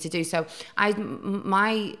stuff that you need to do. So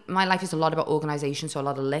my life is a lot about organisation, so a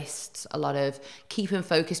lot of lists, a lot of keeping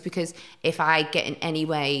focused, because if I get in any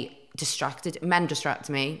way distracted, men distract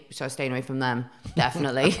me, so I'm staying away from them,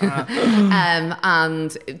 definitely.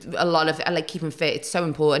 And a lot of, I like keeping fit, it's so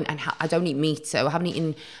important. And I don't eat meat, so I haven't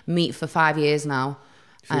eaten meat for 5 years now.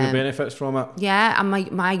 Feel the benefits from it? Yeah,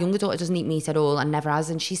 and my younger daughter doesn't eat meat at all, and never has,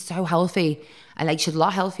 and she's so healthy. And like, she's a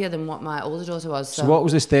lot healthier than what my older daughter was. So what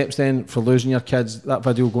was the steps then for losing your kids, that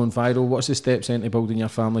video going viral? What's the steps then to building your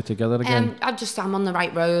family together again? I'm on the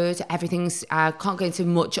right road. I can't go into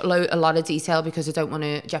a lot of detail because I don't want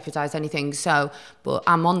to jeopardise anything. But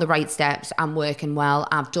I'm on the right steps. I'm working well.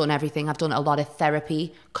 I've done everything. I've done a lot of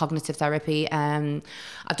therapy, cognitive therapy. I've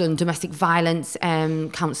done domestic violence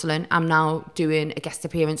counselling. I'm now doing a guest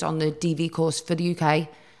appearance on the DV course for the UK,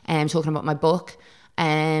 talking about my book.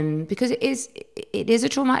 Because it is a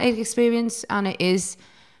traumatic experience, and it is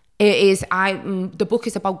It is. The book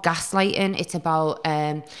is about gaslighting. It's about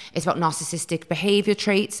narcissistic behavior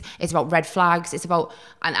traits. It's about red flags. It's about,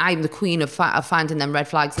 and I'm the queen of finding them red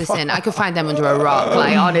flags. Listen, I could find them under a rock.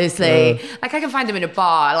 Like, honestly, like I can find them in a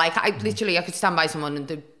bar. Like I could stand by someone, and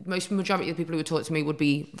the majority of the people who would talk to me would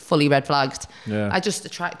be fully red flagged. Yeah. I just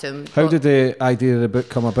attract them. How did the idea of the book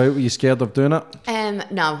come about? Were you scared of doing it?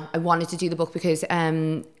 No, I wanted to do the book because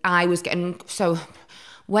I was getting so.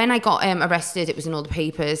 When I got arrested, it was in all the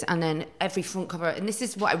papers, and then every front cover, and this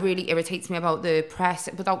is what really irritates me about the press,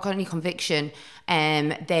 without any conviction,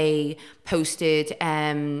 they posted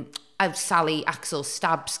Sallie Axl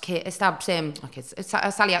stabs Sallie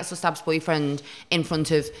Axl stabs boyfriend in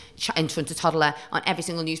front of toddler on every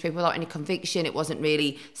single newspaper without any conviction. It wasn't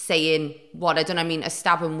really saying what I done. I mean, a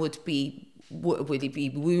stabbing would he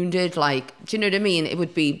be wounded? Like, do you know what I mean? It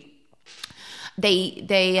would be. So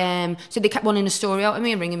they kept wanting a story out of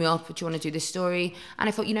me and ringing me up. Do you want to do this story? And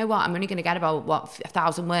I thought, you know what? I'm only going to get about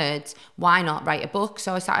 1,000 words. Why not write a book?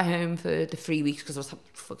 So I sat at home for the 3 weeks because I was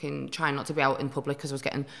fucking trying not to be out in public because I was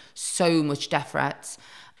getting so much death threats.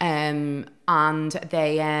 And I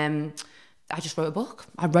just wrote a book.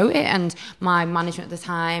 I wrote it, and my management at the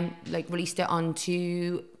time released it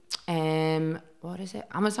onto what is it?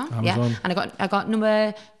 Amazon. Yeah. And I got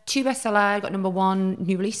number 2 bestseller. I got number 1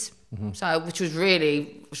 new release. Mm-hmm. So, which was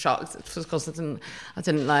really shocked because I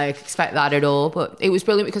didn't expect that at all. But it was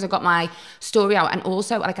brilliant because I got my story out, and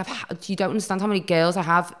also you don't understand how many girls I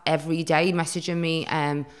have every day messaging me,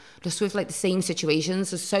 just with the same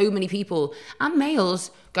situations. There's so many people and males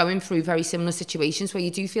going through very similar situations where you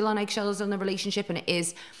do feel on eggshells in a relationship, and it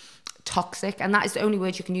is toxic, and that is the only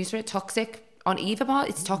word you can use for it. Toxic. On either part,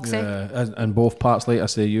 it's toxic. Yeah, and both parts, like I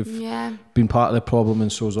say, you've been part of the problem,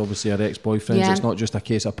 and so is obviously our ex-boyfriends. Yeah. It's not just a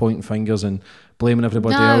case of pointing fingers and blaming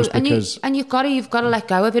everybody else because. And you've got to let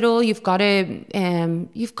go of it all. You've got to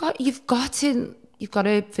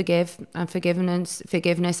forgive and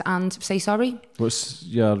forgiveness and say sorry. What's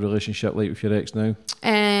your relationship like with your ex now?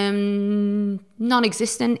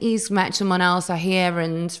 Non-existent. He's met someone else, I hear,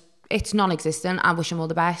 and it's non-existent. I wish him all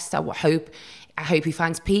the best. I hope he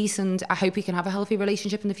finds peace, and I hope he can have a healthy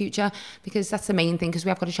relationship in the future, because that's the main thing, because we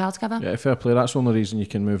have got a child together. Yeah, fair play. That's the only reason you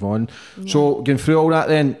can move on. Yeah. So going through all that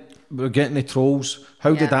then, we're getting the trolls.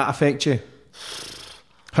 How did that affect you?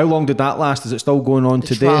 How long did that last? Is it still going on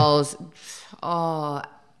today? Trolls. Oh.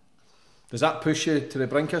 Does that push you to the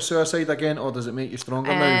brink of suicide again, or does it make you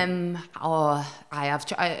stronger now? I have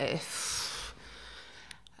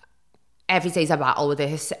every day's a battle with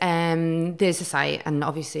this. There's a site, and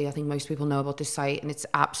obviously I think most people know about this site, and it's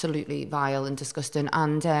absolutely vile and disgusting,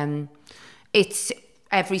 and it's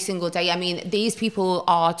every single day. I mean, these people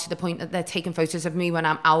are to the point that they're taking photos of me when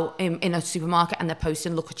I'm out in a supermarket, and they're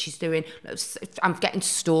posting, look what she's doing. I'm getting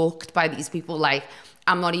stalked by these people.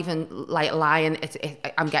 I'm not even lying.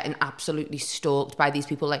 I'm getting absolutely stalked by these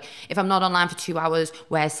people. If I'm not online for 2 hours,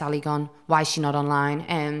 where's Sallie gone? Why is she not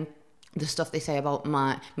online? The stuff they say about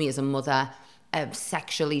me as a mother,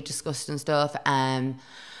 sexually disgusting stuff. The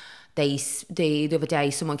other day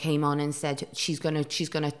someone came on and said she's gonna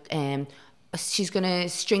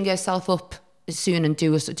string herself up soon and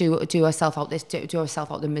do herself out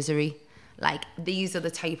the misery. These are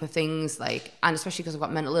the type of things, and especially because I've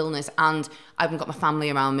got mental illness and I haven't got my family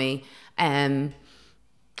around me.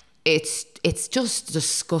 It's just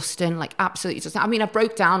disgusting, absolutely disgusting. I mean, I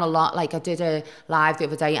broke down a lot. I did a live the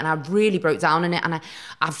other day, and I really broke down in it, and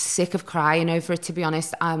I'm sick of crying over it, to be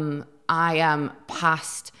honest. I am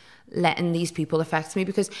past letting these people affect me,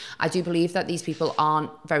 because I do believe that these people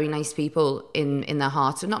aren't very nice people in their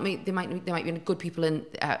hearts. So not me, they might be good people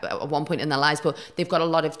at one point in their lives, but they've got a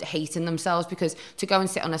lot of hate in themselves, because to go and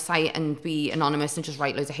sit on a site and be anonymous and just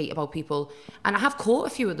write loads of hate about people. And I have caught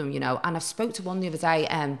a few of them, and I spoke to one the other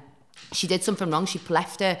day. She did something wrong. She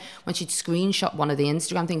left when she'd screenshot one of the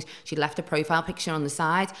Instagram things, she left a profile picture on the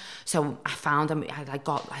side. So I found,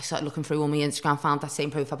 I started looking through all my Instagram, found that same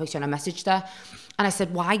profile picture, and I messaged her. And I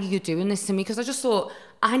said, why are you doing this to me? Because I just thought,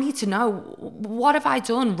 I need to know, what have I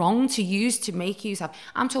done wrong to make you have?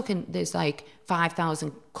 I'm talking, there's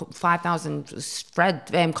 5,000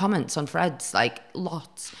 comments on threads,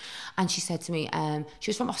 lots. And she said to me, she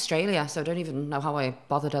was from Australia, so I don't even know how I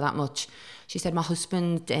bothered her that much. She said, my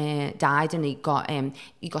husband died, and he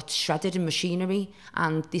got shredded in machinery,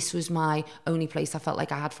 and this was my only place I felt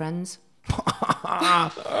like I had friends.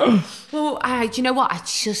 Well, do you know what?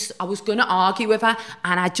 I was going to argue with her,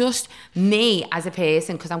 and me as a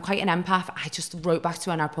person, because I'm quite an empath, I just wrote back to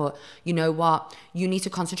her and I put, you know what? You need to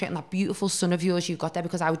concentrate on that beautiful son of yours you've got there,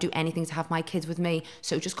 because I would do anything to have my kids with me.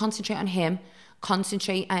 So just concentrate on him.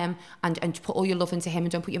 concentrate and put all your love into him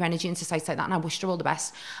and don't put your energy into sites like that. And I wished her all the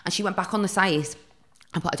best. And she went back on the site.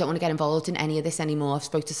 I thought, I don't want to get involved in any of this anymore. I've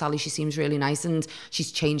spoke to Sallie, she seems really nice, and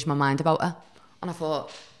she's changed my mind about her. And I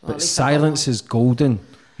thought, well, but silence is golden.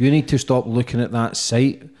 You need to stop looking at that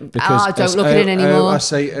site, because I don't look at it anymore. Out of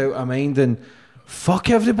sight, out of mind, and fuck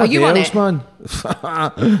everybody else, man.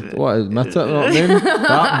 What, admit it, you know what I mean?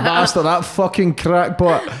 That bastard, that fucking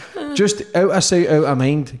crackpot. Just out of sight, out of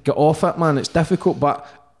mind. Get off it, man. It's difficult, but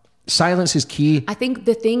silence is key. I think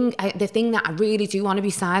the thing that I really do want to be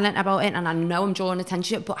silent about it, and I know I'm drawing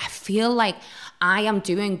attention, but I feel like I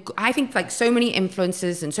think like so many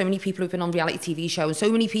influencers and so many people who've been on reality TV shows and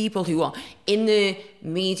so many people who are in the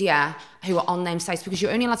media who are on them sites, because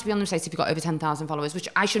you're only allowed to be on them sites if you've got over 10,000 followers, which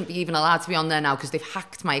I shouldn't be even allowed to be on there now because they've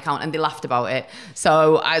hacked my account and they laughed about it.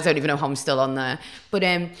 So I don't even know how I'm still on there. But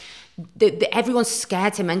everyone's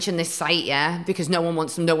scared to mention this site, yeah, because no one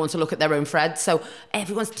wants to look at their own thread. So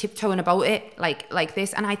everyone's tiptoeing about it like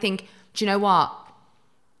this. And I think, do you know what?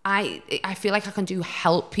 I feel like I can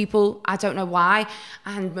help people. I don't know why.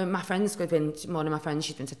 And my friend's been, one of my friends,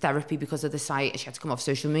 she's been to therapy because of the site. She had to come off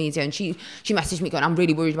social media, and she messaged me going, I'm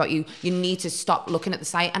really worried about you. You need to stop looking at the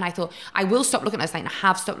site. And I thought, I will stop looking at the site, and I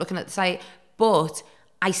have stopped looking at the site, but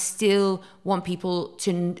I still want people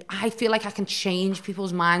to, I feel like I can change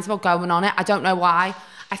people's minds about going on it. I don't know why.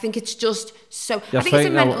 I think it's just so, you're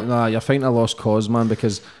fighting a lost cause, man,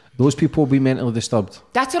 because those people will be mentally disturbed.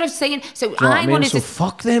 That's what I'm saying. So So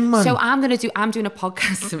fuck them, man. So I'm doing a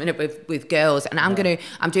podcast at the minute with girls, and I'm doing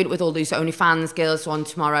it with all these OnlyFans girls on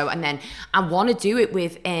tomorrow, and then I want to do it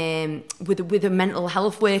with a mental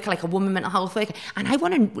health worker, like a woman mental health worker, and I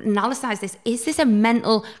want to analyse this. Is this a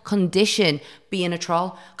mental condition, being a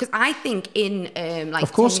troll? Because I think in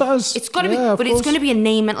of course it is. It's got to be, but it's going to be a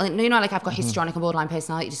name mental. You know, like I've got histrionic and borderline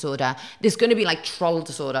personality disorder. There's going to be like troll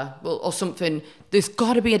disorder or something. There's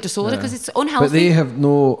got to be a disorder because it's unhealthy. But they have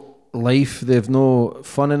no life. They have no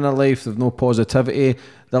fun in their life. They have no positivity.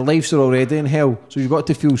 Their lives are already in hell. So you've got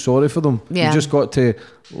to feel sorry for them. Yeah. You've just got to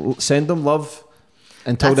send them love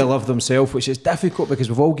until they love themselves, which is difficult because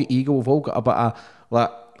we've all got ego. We've all got a bit of,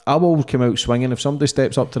 like, I will always come out swinging. If somebody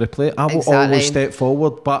steps up to the plate, I will always step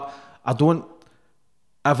forward. But I don't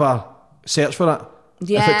ever search for it.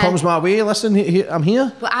 Yeah. If it comes my way, listen, I'm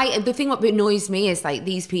here. But the thing what annoys me is like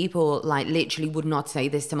these people like literally would not say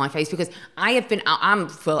this to my face, because I have been,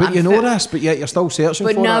 But you know this, but yet you're still searching for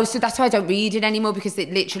it. But no, so that's why I don't read it anymore, because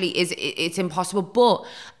it literally is, it's impossible.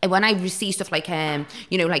 But when I see stuff like,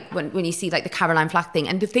 you know, like when you see like the Caroline Flack thing,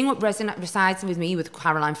 and the thing what resides with me with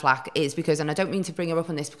Caroline Flack is because, and I don't mean to bring her up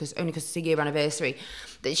on this because it's a year anniversary,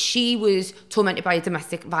 that she was tormented by a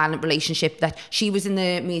domestic violent relationship, that she was in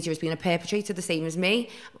the media as being a perpetrator, the same as me,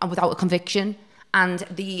 and without a conviction. And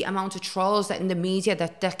the amount of trolls that in the media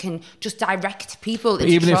that can just direct people into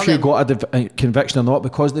even trolling. If you got a conviction or not,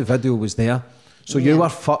 because the video was there, so you were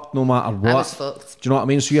fucked no matter what. I was fucked. Do you know what I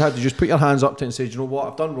mean? So you had to just put your hands up to it and say, do you know what,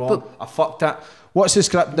 I've done wrong, I fucked it. What's the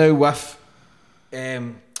script now with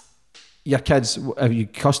your kids? Have you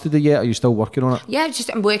custody yet? Are you still working on it? Yeah, it's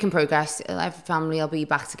just a work in progress. I have a family. I'll be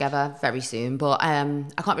back together very soon, but I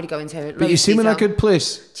can't really go into it. But you seem in a good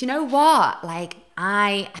place. Do you know what? Like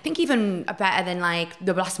I think even better than like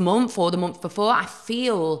the last month or the month before. I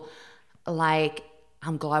feel like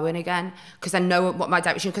I'm glowing again because I know what my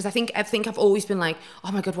direction. Because I think I've always been like,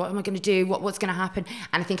 oh my god, what am I going to do? What's going to happen?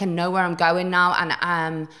 And I think I know where I'm going now.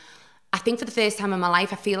 And I think for the first time in my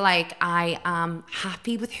life, I feel like I am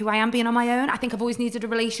happy with who I am being on my own. I think I've always needed a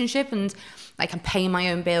relationship, and like I'm paying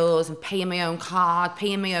my own bills and paying my own card,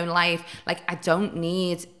 paying my own life. Like I don't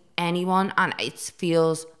need anyone, and it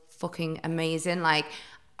feels fucking amazing. Like,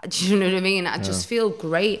 do you know what I mean? I just feel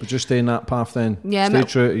great. But just stay in that path then. Yeah, stay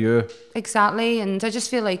true to you. Exactly. And I just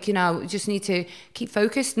feel like, you know, just need to keep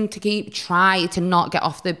focused and to try to not get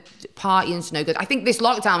off the party and no good. I think this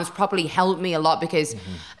lockdown has probably helped me a lot because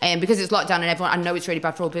it's lockdown and everyone, I know it's really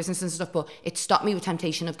bad for all business and stuff, but it stopped me with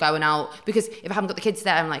temptation of going out, because if I haven't got the kids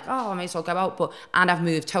there, I'm like, oh, I may as well go out. And I've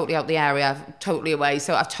moved totally out the area, totally away.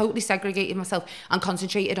 So I've totally segregated myself and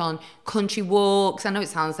concentrated on country walks. I know it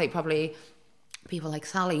sounds like probably people like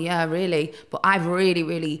Sallie, yeah, really. But I've really,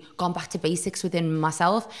 really gone back to basics within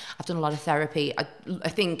myself. I've done a lot of therapy. I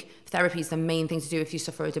think therapy is the main thing to do if you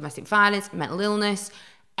suffer a domestic violence, mental illness,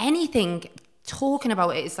 anything talking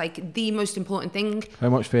about it is like the most important thing. How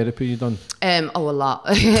much therapy you done? A lot.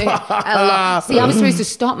 A lot. See, I was supposed to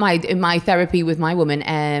stop my therapy with my woman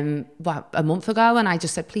a month ago, and I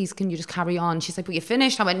just said, please, can you just carry on? She's like, but you're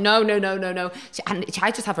finished. I went, no. And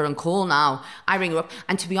I just have her on call now. I ring her up,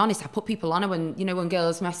 and to be honest, I put people on her when, you know, when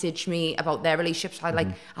girls message me about their relationships,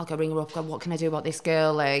 I'll go ring her up, go, what can I do about this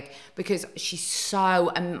girl? Like, because she's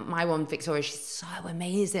so, and my one, Victoria, she's so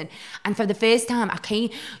amazing. And for the first time,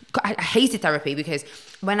 I hated therapy because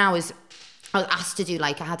when I was asked to do,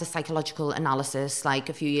 like, I had a psychological analysis like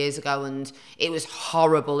a few years ago, and it was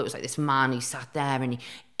horrible. It was like this man, he sat there, and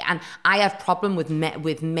I have problem with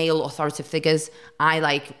male authoritative figures.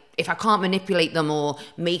 If I can't manipulate them or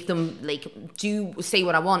make them like say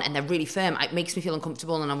what I want, and they're really firm, it makes me feel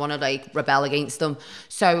uncomfortable, and I want to like rebel against them.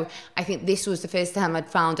 So I think this was the first time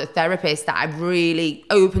I'd found a therapist that I really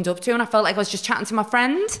opened up to, and I felt like I was just chatting to my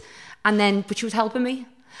friend, but she was helping me.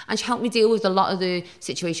 And she helped me deal with a lot of the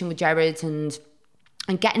situation with Jared and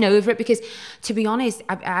getting over it, because to be honest,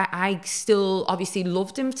 I still obviously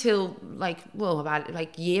loved him till about a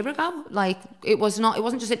year ago. Like it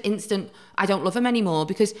wasn't just an instant I don't love him anymore,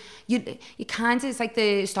 because you kind of, it's like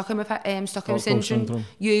the Stockholm syndrome.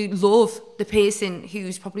 You love the person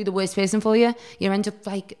who's probably the worst person for you. You end up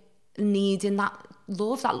like needing that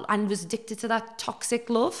love, and was addicted to that toxic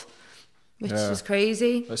love. Which was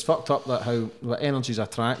crazy. It's fucked up that how energies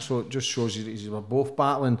attract, so it just shows you we're both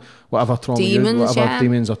battling whatever trauma demons,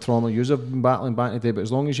 demons or trauma you have been battling back in the day. But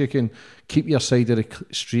as long as you can keep your side of the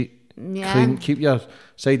street clean, keep your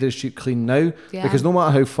side of the street clean now, because no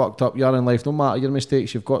matter how fucked up you are in life, no matter your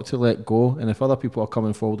mistakes, you've got to let go. And if other people are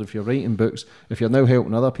coming forward, if you're writing books, if you're now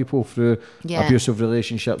helping other people through abusive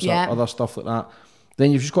relationships or other stuff like that, then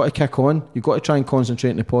you've just got to kick on. You've got to try and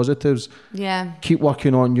concentrate on the positives. Yeah. Keep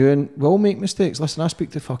working on you, and we all make mistakes. Listen, I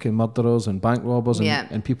speak to fucking murderers and bank robbers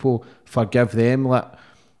and people, forgive them. Like,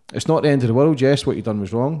 it's not the end of the world. Yes, what you done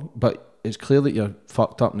was wrong, but it's clear that you're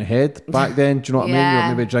fucked up in the head back then. Do you know what I mean?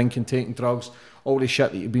 You're maybe drinking, taking drugs, all the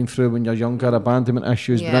shit that you've been through when you're younger, abandonment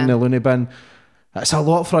issues, been in the loony bin. It's a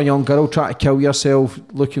lot for a young girl trying to kill yourself,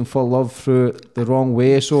 looking for love through the wrong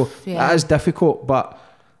way. So it is difficult, but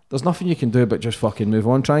there's nothing you can do but just fucking move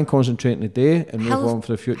on. Try and concentrate on the day and move on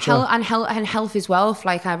for the future. Health is wealth.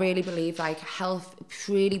 Like, I really believe, like, health,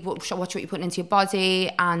 really watch what you're putting into your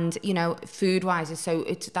body, and, you know, food wise,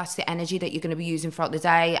 that's the energy that you're going to be using throughout the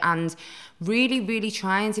day, and really, really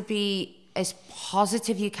trying to be as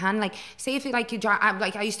positive you can. Like, say if you like you drive,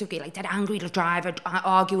 like I used to get like dead angry to drive,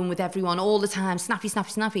 arguing with everyone all the time, snappy,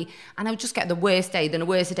 and I would just get the worst day, then a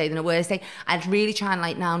worse day, then a worse day. I'd really try and,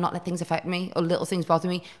 like, now not let things affect me or little things bother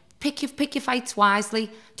me. Pick your fights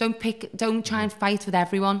wisely. Don't try and fight with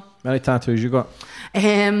everyone. How many tattoos you got?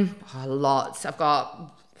 Lots. I've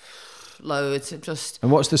got loads.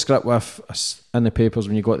 And what's the script with in the papers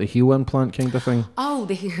when you got the heel implant kind of thing? Oh,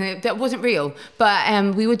 that wasn't real.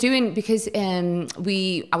 But we were doing, because I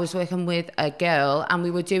was working with a girl, and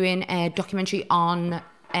we were doing a documentary on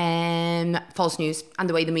false news and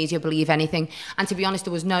the way the media believe anything. And to be honest,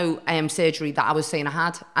 there was no surgery that I was saying I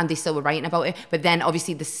had, and they still were writing about it. But then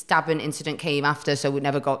obviously the stabbing incident came after, so we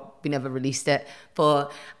never released it.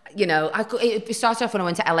 But, you know, it started off when I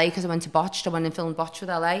went to LA, because I went to Botched. I went and filmed Botched with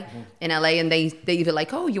in LA, and they were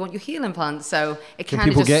like, oh, you want your heel implants? So it kind of Can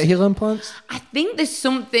people get heel implants? I think there's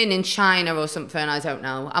something in China or something, I don't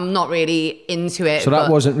know. I'm not really into it. So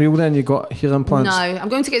that wasn't real then? You got heel implants? No, I'm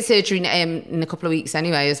going to get surgery in a couple of weeks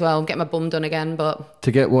anyway as well. I'm getting my bum done again, but...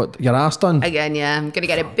 To get what? Your ass done? Again, yeah. I'm going to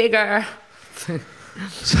get it bigger.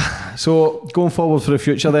 So going forward for the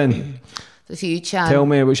future then... The future. Tell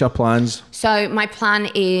me, what's your plans? So my plan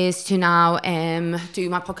is to now do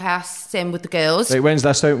my podcast with the girls. Right, when's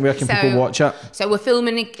this out? Where can people watch it? So we're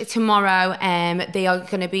filming it tomorrow. It's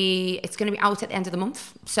going to be out at the end of the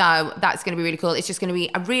month. So that's going to be really cool. It's just going to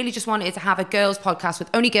be, I really just wanted to have a girls podcast with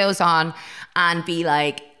only girls on, and be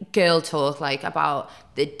like girl talk, like about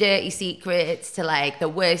the dirty secrets to like the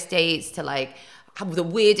worst dates to like the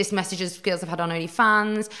weirdest messages girls have had on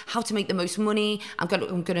OnlyFans, how to make the most money. I'm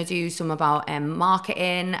gonna do some about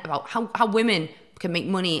marketing, about how women can make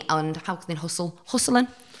money and how can they hustling.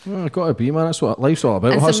 Oh, got to be, man. That's what life's all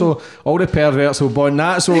about. Hustle. All the perverts will burn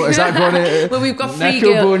that. So is that going to? Well, we've got free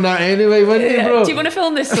girls. Burn that anyway, wouldn't you, bro? Do you want to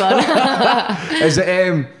film this one?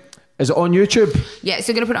 Is it on YouTube? Yeah,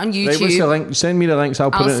 so I'm going to put it on YouTube. Right, what's the link? Send me the links. I'll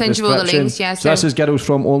put it in the description. I'll send you all the links, yeah. So this is girls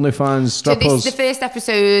from OnlyFans, strippers. So this is the first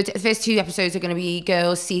episode. The first 2 episodes are going to be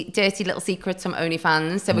girls' dirty little secrets from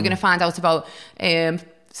OnlyFans. So we're going to find out about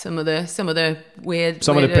some of the weird...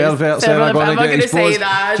 Some of the perverts that are going to get exposed. Say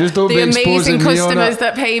that. Just don't be exposing me on it. The amazing customers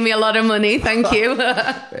that pay me a lot of money. Thank you.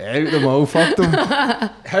 Out them all. Fuck them.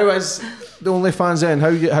 the OnlyFans then? How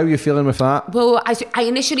you feeling with that? Well, I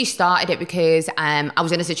initially started it because I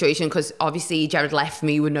was in a situation because obviously Jared left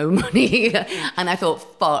me with no money, and I thought,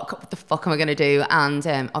 fuck, what the fuck am I gonna do? And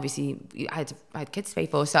obviously I had kids to pay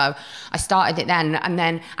for, so I started it then, and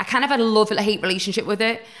then I kind of had a love-hate relationship with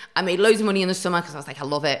it. I made loads of money in the summer because I was like, I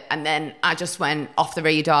love it, and then I just went off the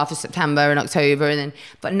radar for September and October,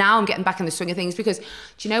 but now I'm getting back in the swing of things because do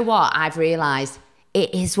you know what I've realised?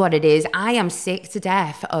 It is what it is. I am sick to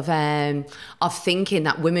death of thinking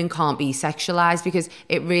that women can't be sexualized, because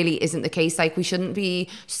it really isn't the case. Like, we shouldn't be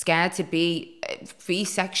scared to be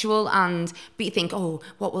sexual and think, oh,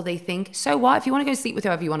 what will they think? So what? If you want to go sleep with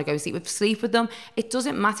whoever you want to go sleep with them. It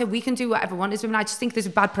doesn't matter. We can do whatever we want as women. I just think there's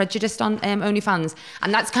a bad prejudice on OnlyFans,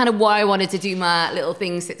 and that's kind of why I wanted to do my little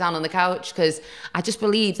thing, sit down on the couch, because I just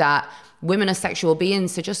believe that women are sexual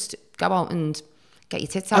beings. So just go out and get your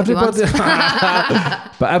tits out everybody, if you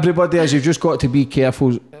want. But everybody has, you've just got to be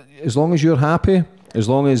careful. As long as you're happy, as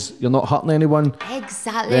long as you're not hurting anyone,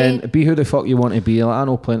 exactly, then be who the fuck you want to be. Like, I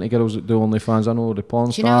know plenty of girls that do OnlyFans. I know the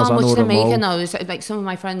porn stars. Do you know how much they're making all. those? Like, some of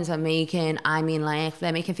my friends are making, like,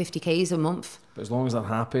 they're making 50Ks a month. But as long as they're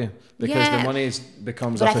happy, because the money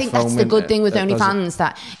becomes but a I think that's the good thing with OnlyFans,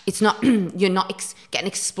 that it's not, you're not getting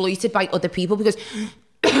exploited by other people, because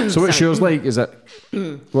so what's yours like? Is it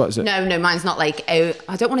what is it? No, mine's not like, oh,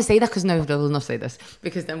 I don't want to say that because no, I will not say this,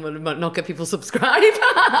 because then we'll not get people subscribe.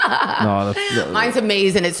 No, mine's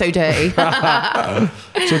amazing. It's so dirty.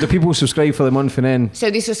 So do people subscribe for the month and then?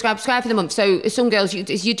 So they subscribe for the month. So some girls, you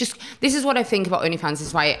just, this is what I think about OnlyFans. This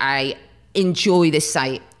is why I enjoy this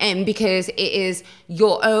site, and because it is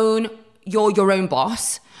your own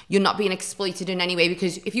boss. You're not being exploited in any way,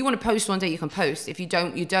 because if you want to post one day, you can post. If you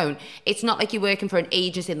don't, you don't. It's not like you're working for an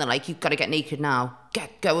agency and they're like, you've got to get naked now.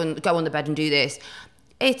 Go on the bed and do this.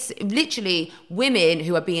 It's literally women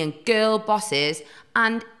who are being girl bosses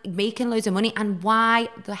and making loads of money. And why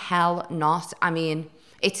the hell not? I mean,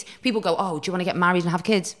 it's, people go, oh, do you want to get married and have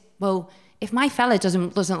kids? Well, if my fella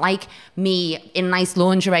doesn't like me in nice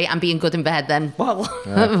lingerie and being good in bed, then well.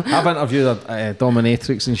 I've interviewed a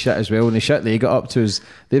dominatrix and shit as well, and the shit they got up to is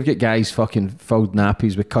they've got guys fucking filled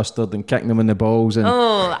nappies with custard and kicking them in the balls. And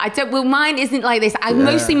I don't. Well, mine isn't like this. I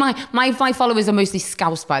mostly my followers are mostly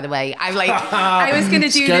Scouse, by the way. I was gonna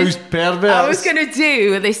do Scouse perverts. I was gonna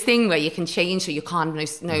do this thing where you can change so you can't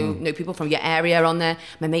know people from your area on there.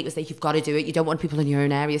 My mate was like, you've got to do it. You don't want people in your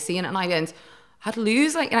own area seeing it, and I went, I'd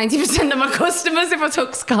lose like 90% of my customers if I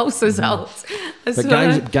took Scousers out.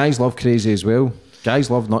 But guys love crazy as well.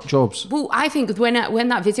 Guys love nut jobs. Well, I think when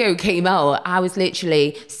that video came out, I was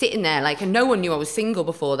literally sitting there like, and no one knew I was single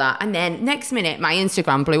before that. And then next minute, my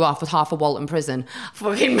Instagram blew off with half a Walton prison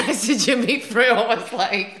fucking messaging me through. I was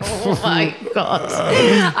like, oh my God.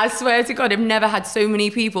 I swear to God, I've never had so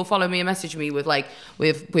many people follow me and message me with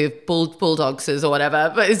bulldogs or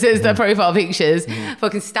whatever. But it says their profile pictures,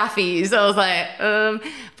 fucking staffies. I was like,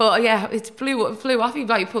 but yeah, it flew off. He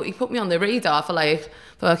put me on the radar for like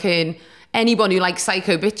fucking anyone who likes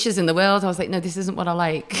psycho bitches in the world. I was like, no, this isn't what I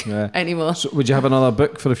like anymore. So would you have another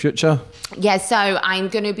book for the future? Yeah, so I'm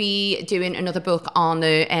going to be doing another book on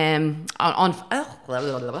the I'm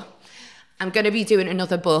going to be doing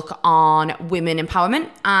another book on women empowerment,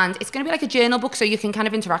 and it's going to be like a journal book, so you can kind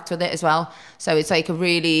of interact with it as well. So it's like a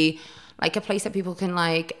really, like a place that people can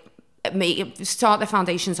like start the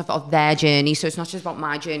foundations of their journey. So it's not just about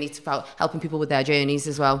my journey, it's about helping people with their journeys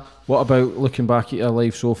as well. What about looking back at your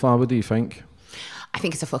life so far? What do you think? I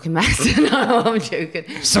think it's a fucking mess. No, I'm joking.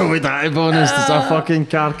 So would that, to be honest. It's a fucking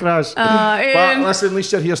car crash. But listen, at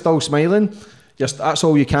least you're here still smiling. That's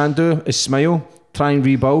all you can do is smile. Try and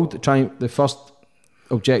rebuild. The first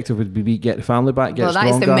objective would be get the family back, get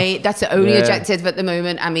stronger. That's the only objective at the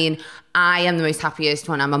moment. I mean, I am the most happiest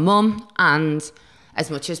when I'm a mum, and as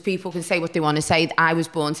much as people can say what they want to say, I was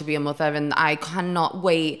born to be a mother, and I cannot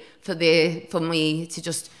wait for me to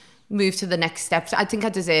just move to the next steps. I think I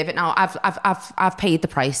deserve it now. I've paid the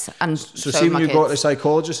price. And so see, when you got the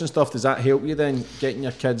psychologist and stuff, does that help you then getting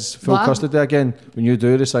your kids full custody again when you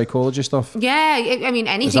do the psychology stuff? Yeah, I mean,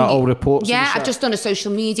 anything. Is that all reports? Yeah, I've just done a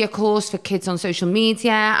social media course for kids on social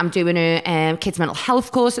media. I'm doing a kids mental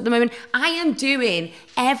health course at the moment. I am doing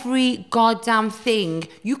every goddamn thing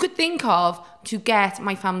you could think of to get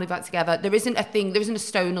my family back together. There isn't a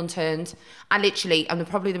stone unturned. I'm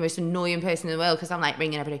probably the most annoying person in the world, because I'm like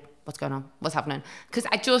ringing every day, what's going on? What's happening? Because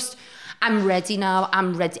I'm ready now.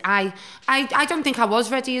 I'm ready. I don't think I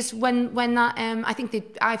was ready as when that,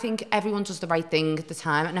 I think everyone does the right thing at the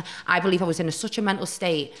time. And I believe I was in such a mental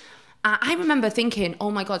state. I remember thinking,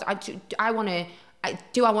 oh my God, do I want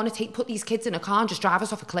to put these kids in a car and just drive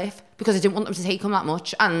us off a cliff? Because I didn't want them to take them that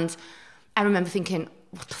much. And I remember thinking,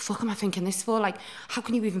 what the fuck am I thinking this for? Like, how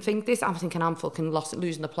can you even think this? I'm thinking I'm fucking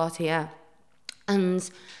losing the plot here. And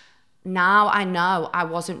now I know I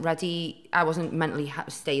wasn't ready. I wasn't mentally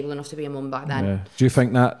stable enough to be a mum back then. Yeah. Do you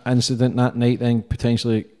think that incident that night then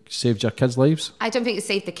potentially saved your kids' lives? I don't think it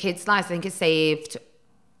saved the kids' lives.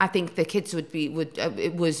 I think the kids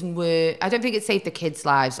I don't think it saved the kids'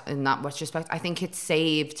 lives in that retrospect. I think it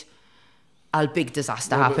saved a big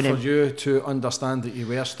disaster happening. But for you to understand that you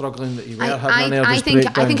were struggling, that you were having a nervous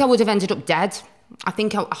breakdown. I think I would have ended up dead. I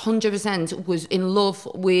think I 100% was in love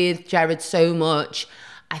with Jared so much.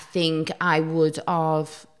 I think I would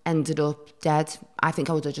have ended up dead. I think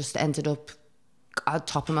I would have just ended up on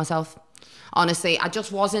top of myself. Honestly, I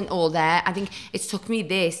just wasn't all there. I think it took me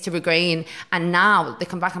this to regain, and now they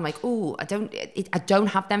come back. I'm like, oh, I don't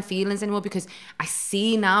have them feelings anymore because I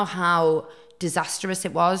see now how disastrous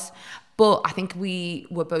it was. But I think we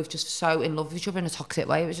were both just so in love with each other in a toxic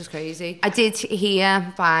way. It was just crazy. I did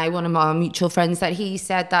hear by one of my mutual friends that he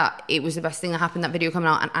said that it was the best thing that happened, that video coming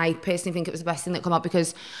out. And I personally think it was the best thing that came out,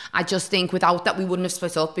 because I just think without that we wouldn't have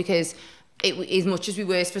split up, because as much as we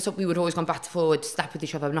were split up, we would have always gone back to forward, step with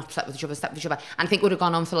each other, not step with each other, step with each other. And I think it would have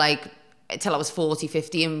gone on for like till I was 40,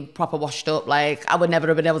 50 and proper washed up. Like, I would never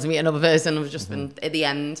have been able to meet another person. It was just been at the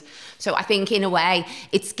end. So I think in a way,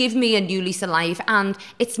 it's given me a new lease of life, and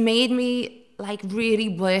it's made me like really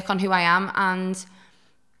work on who I am and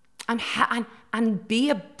be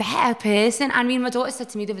a better person. I mean, my daughter said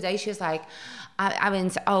to me the other day, she was like, I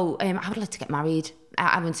went, I would like to get married.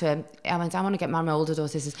 I want to get married. My older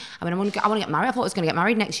daughter says, I want to get married. I thought I was going to get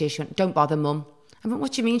married next year. She went, don't bother, mum. I went,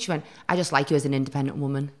 what do you mean? She went, I just like you as an independent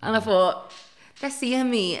woman. And I thought, they're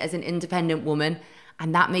seeing me as an independent woman,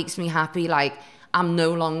 and that makes me happy. Like, I'm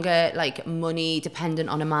no longer like money dependent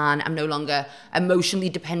on a man. I'm no longer emotionally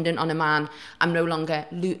dependent on a man. I'm no longer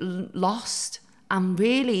lost. I'm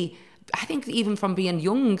really, I think even from being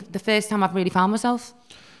young, the first time I've really found myself.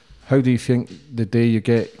 How do you think the day you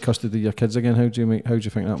get custody of your kids again, how do you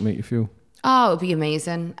think that'll make you feel? Oh, it'll be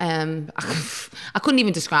amazing. I couldn't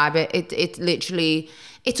even describe it. It literally,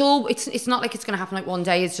 it's not like it's going to happen like one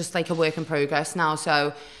day. It's just like a work in progress now.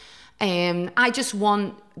 So I just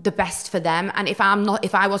want the best for them. And if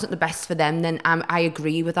I wasn't the best for them, then I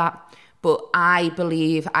agree with that. But I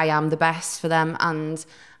believe I am the best for them. And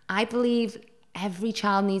I believe every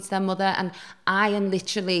child needs their mother. And I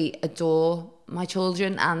literally adore my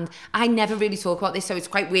children. And I never really talk about this. So it's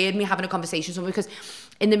quite weird me having a conversation with someone, because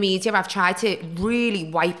in the media, I've tried to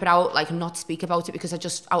really wipe it out, like not speak about it, because I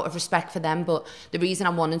just, out of respect for them. But the reason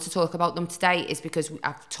I'm wanting to talk about them today is because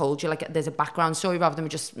I've told you, like, there's a background story rather than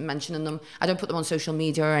just mentioning them. I don't put them on social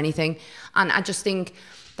media or anything. And I just think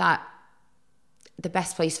that the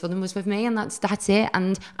best place for them was with me, and that's it.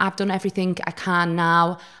 And I've done everything I can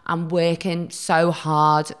now. I'm working so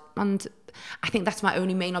hard, and I think that's my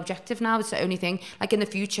only main objective now. It's the only thing. Like, in the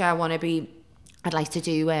future, I'd like to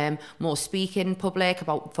do more speaking in public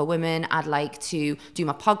for women. I'd like to do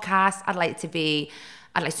my podcast. I'd like to do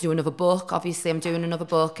another book. Obviously, I'm doing another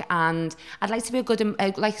book, and I'd like to be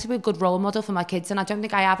a good role model for my kids. And I don't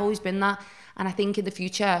think I have always been that. And I think in the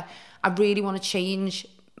future, I really want to change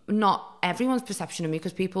not everyone's perception of me,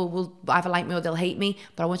 because people will either like me or they'll hate me.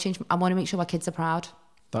 But I want to make sure my kids are proud.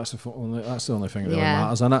 That's the only thing that really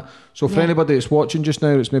matters, isn't it? So for anybody that's watching just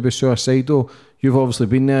now that's maybe suicidal, you've obviously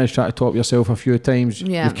been there, tried to top yourself a few times.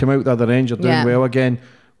 Yeah. You've come out the other end, you're doing well again.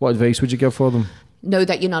 What advice would you give for them? Know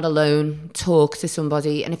that you're not alone. Talk to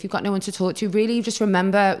somebody. And if you've got no one to talk to, really just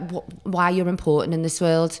remember why you're important in this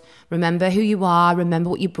world. Remember who you are. Remember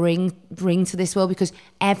what you bring to this world, because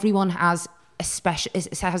everyone has a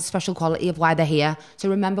special quality of why they're here. So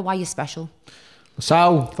remember why you're special.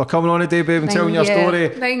 Sal, for coming on today, babe, and telling your story.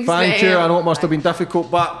 Thank you. I know it must have been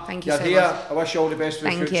difficult, but you're here. I wish you all the best for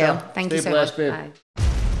the future. Thank you so blessed, much. Babe. Bye.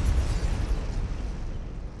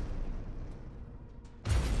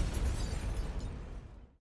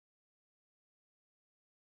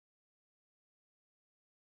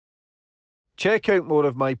 Check out more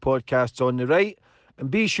of my podcasts on the right,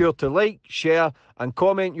 and be sure to like, share, and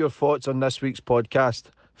comment your thoughts on this week's podcast.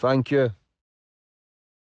 Thank you.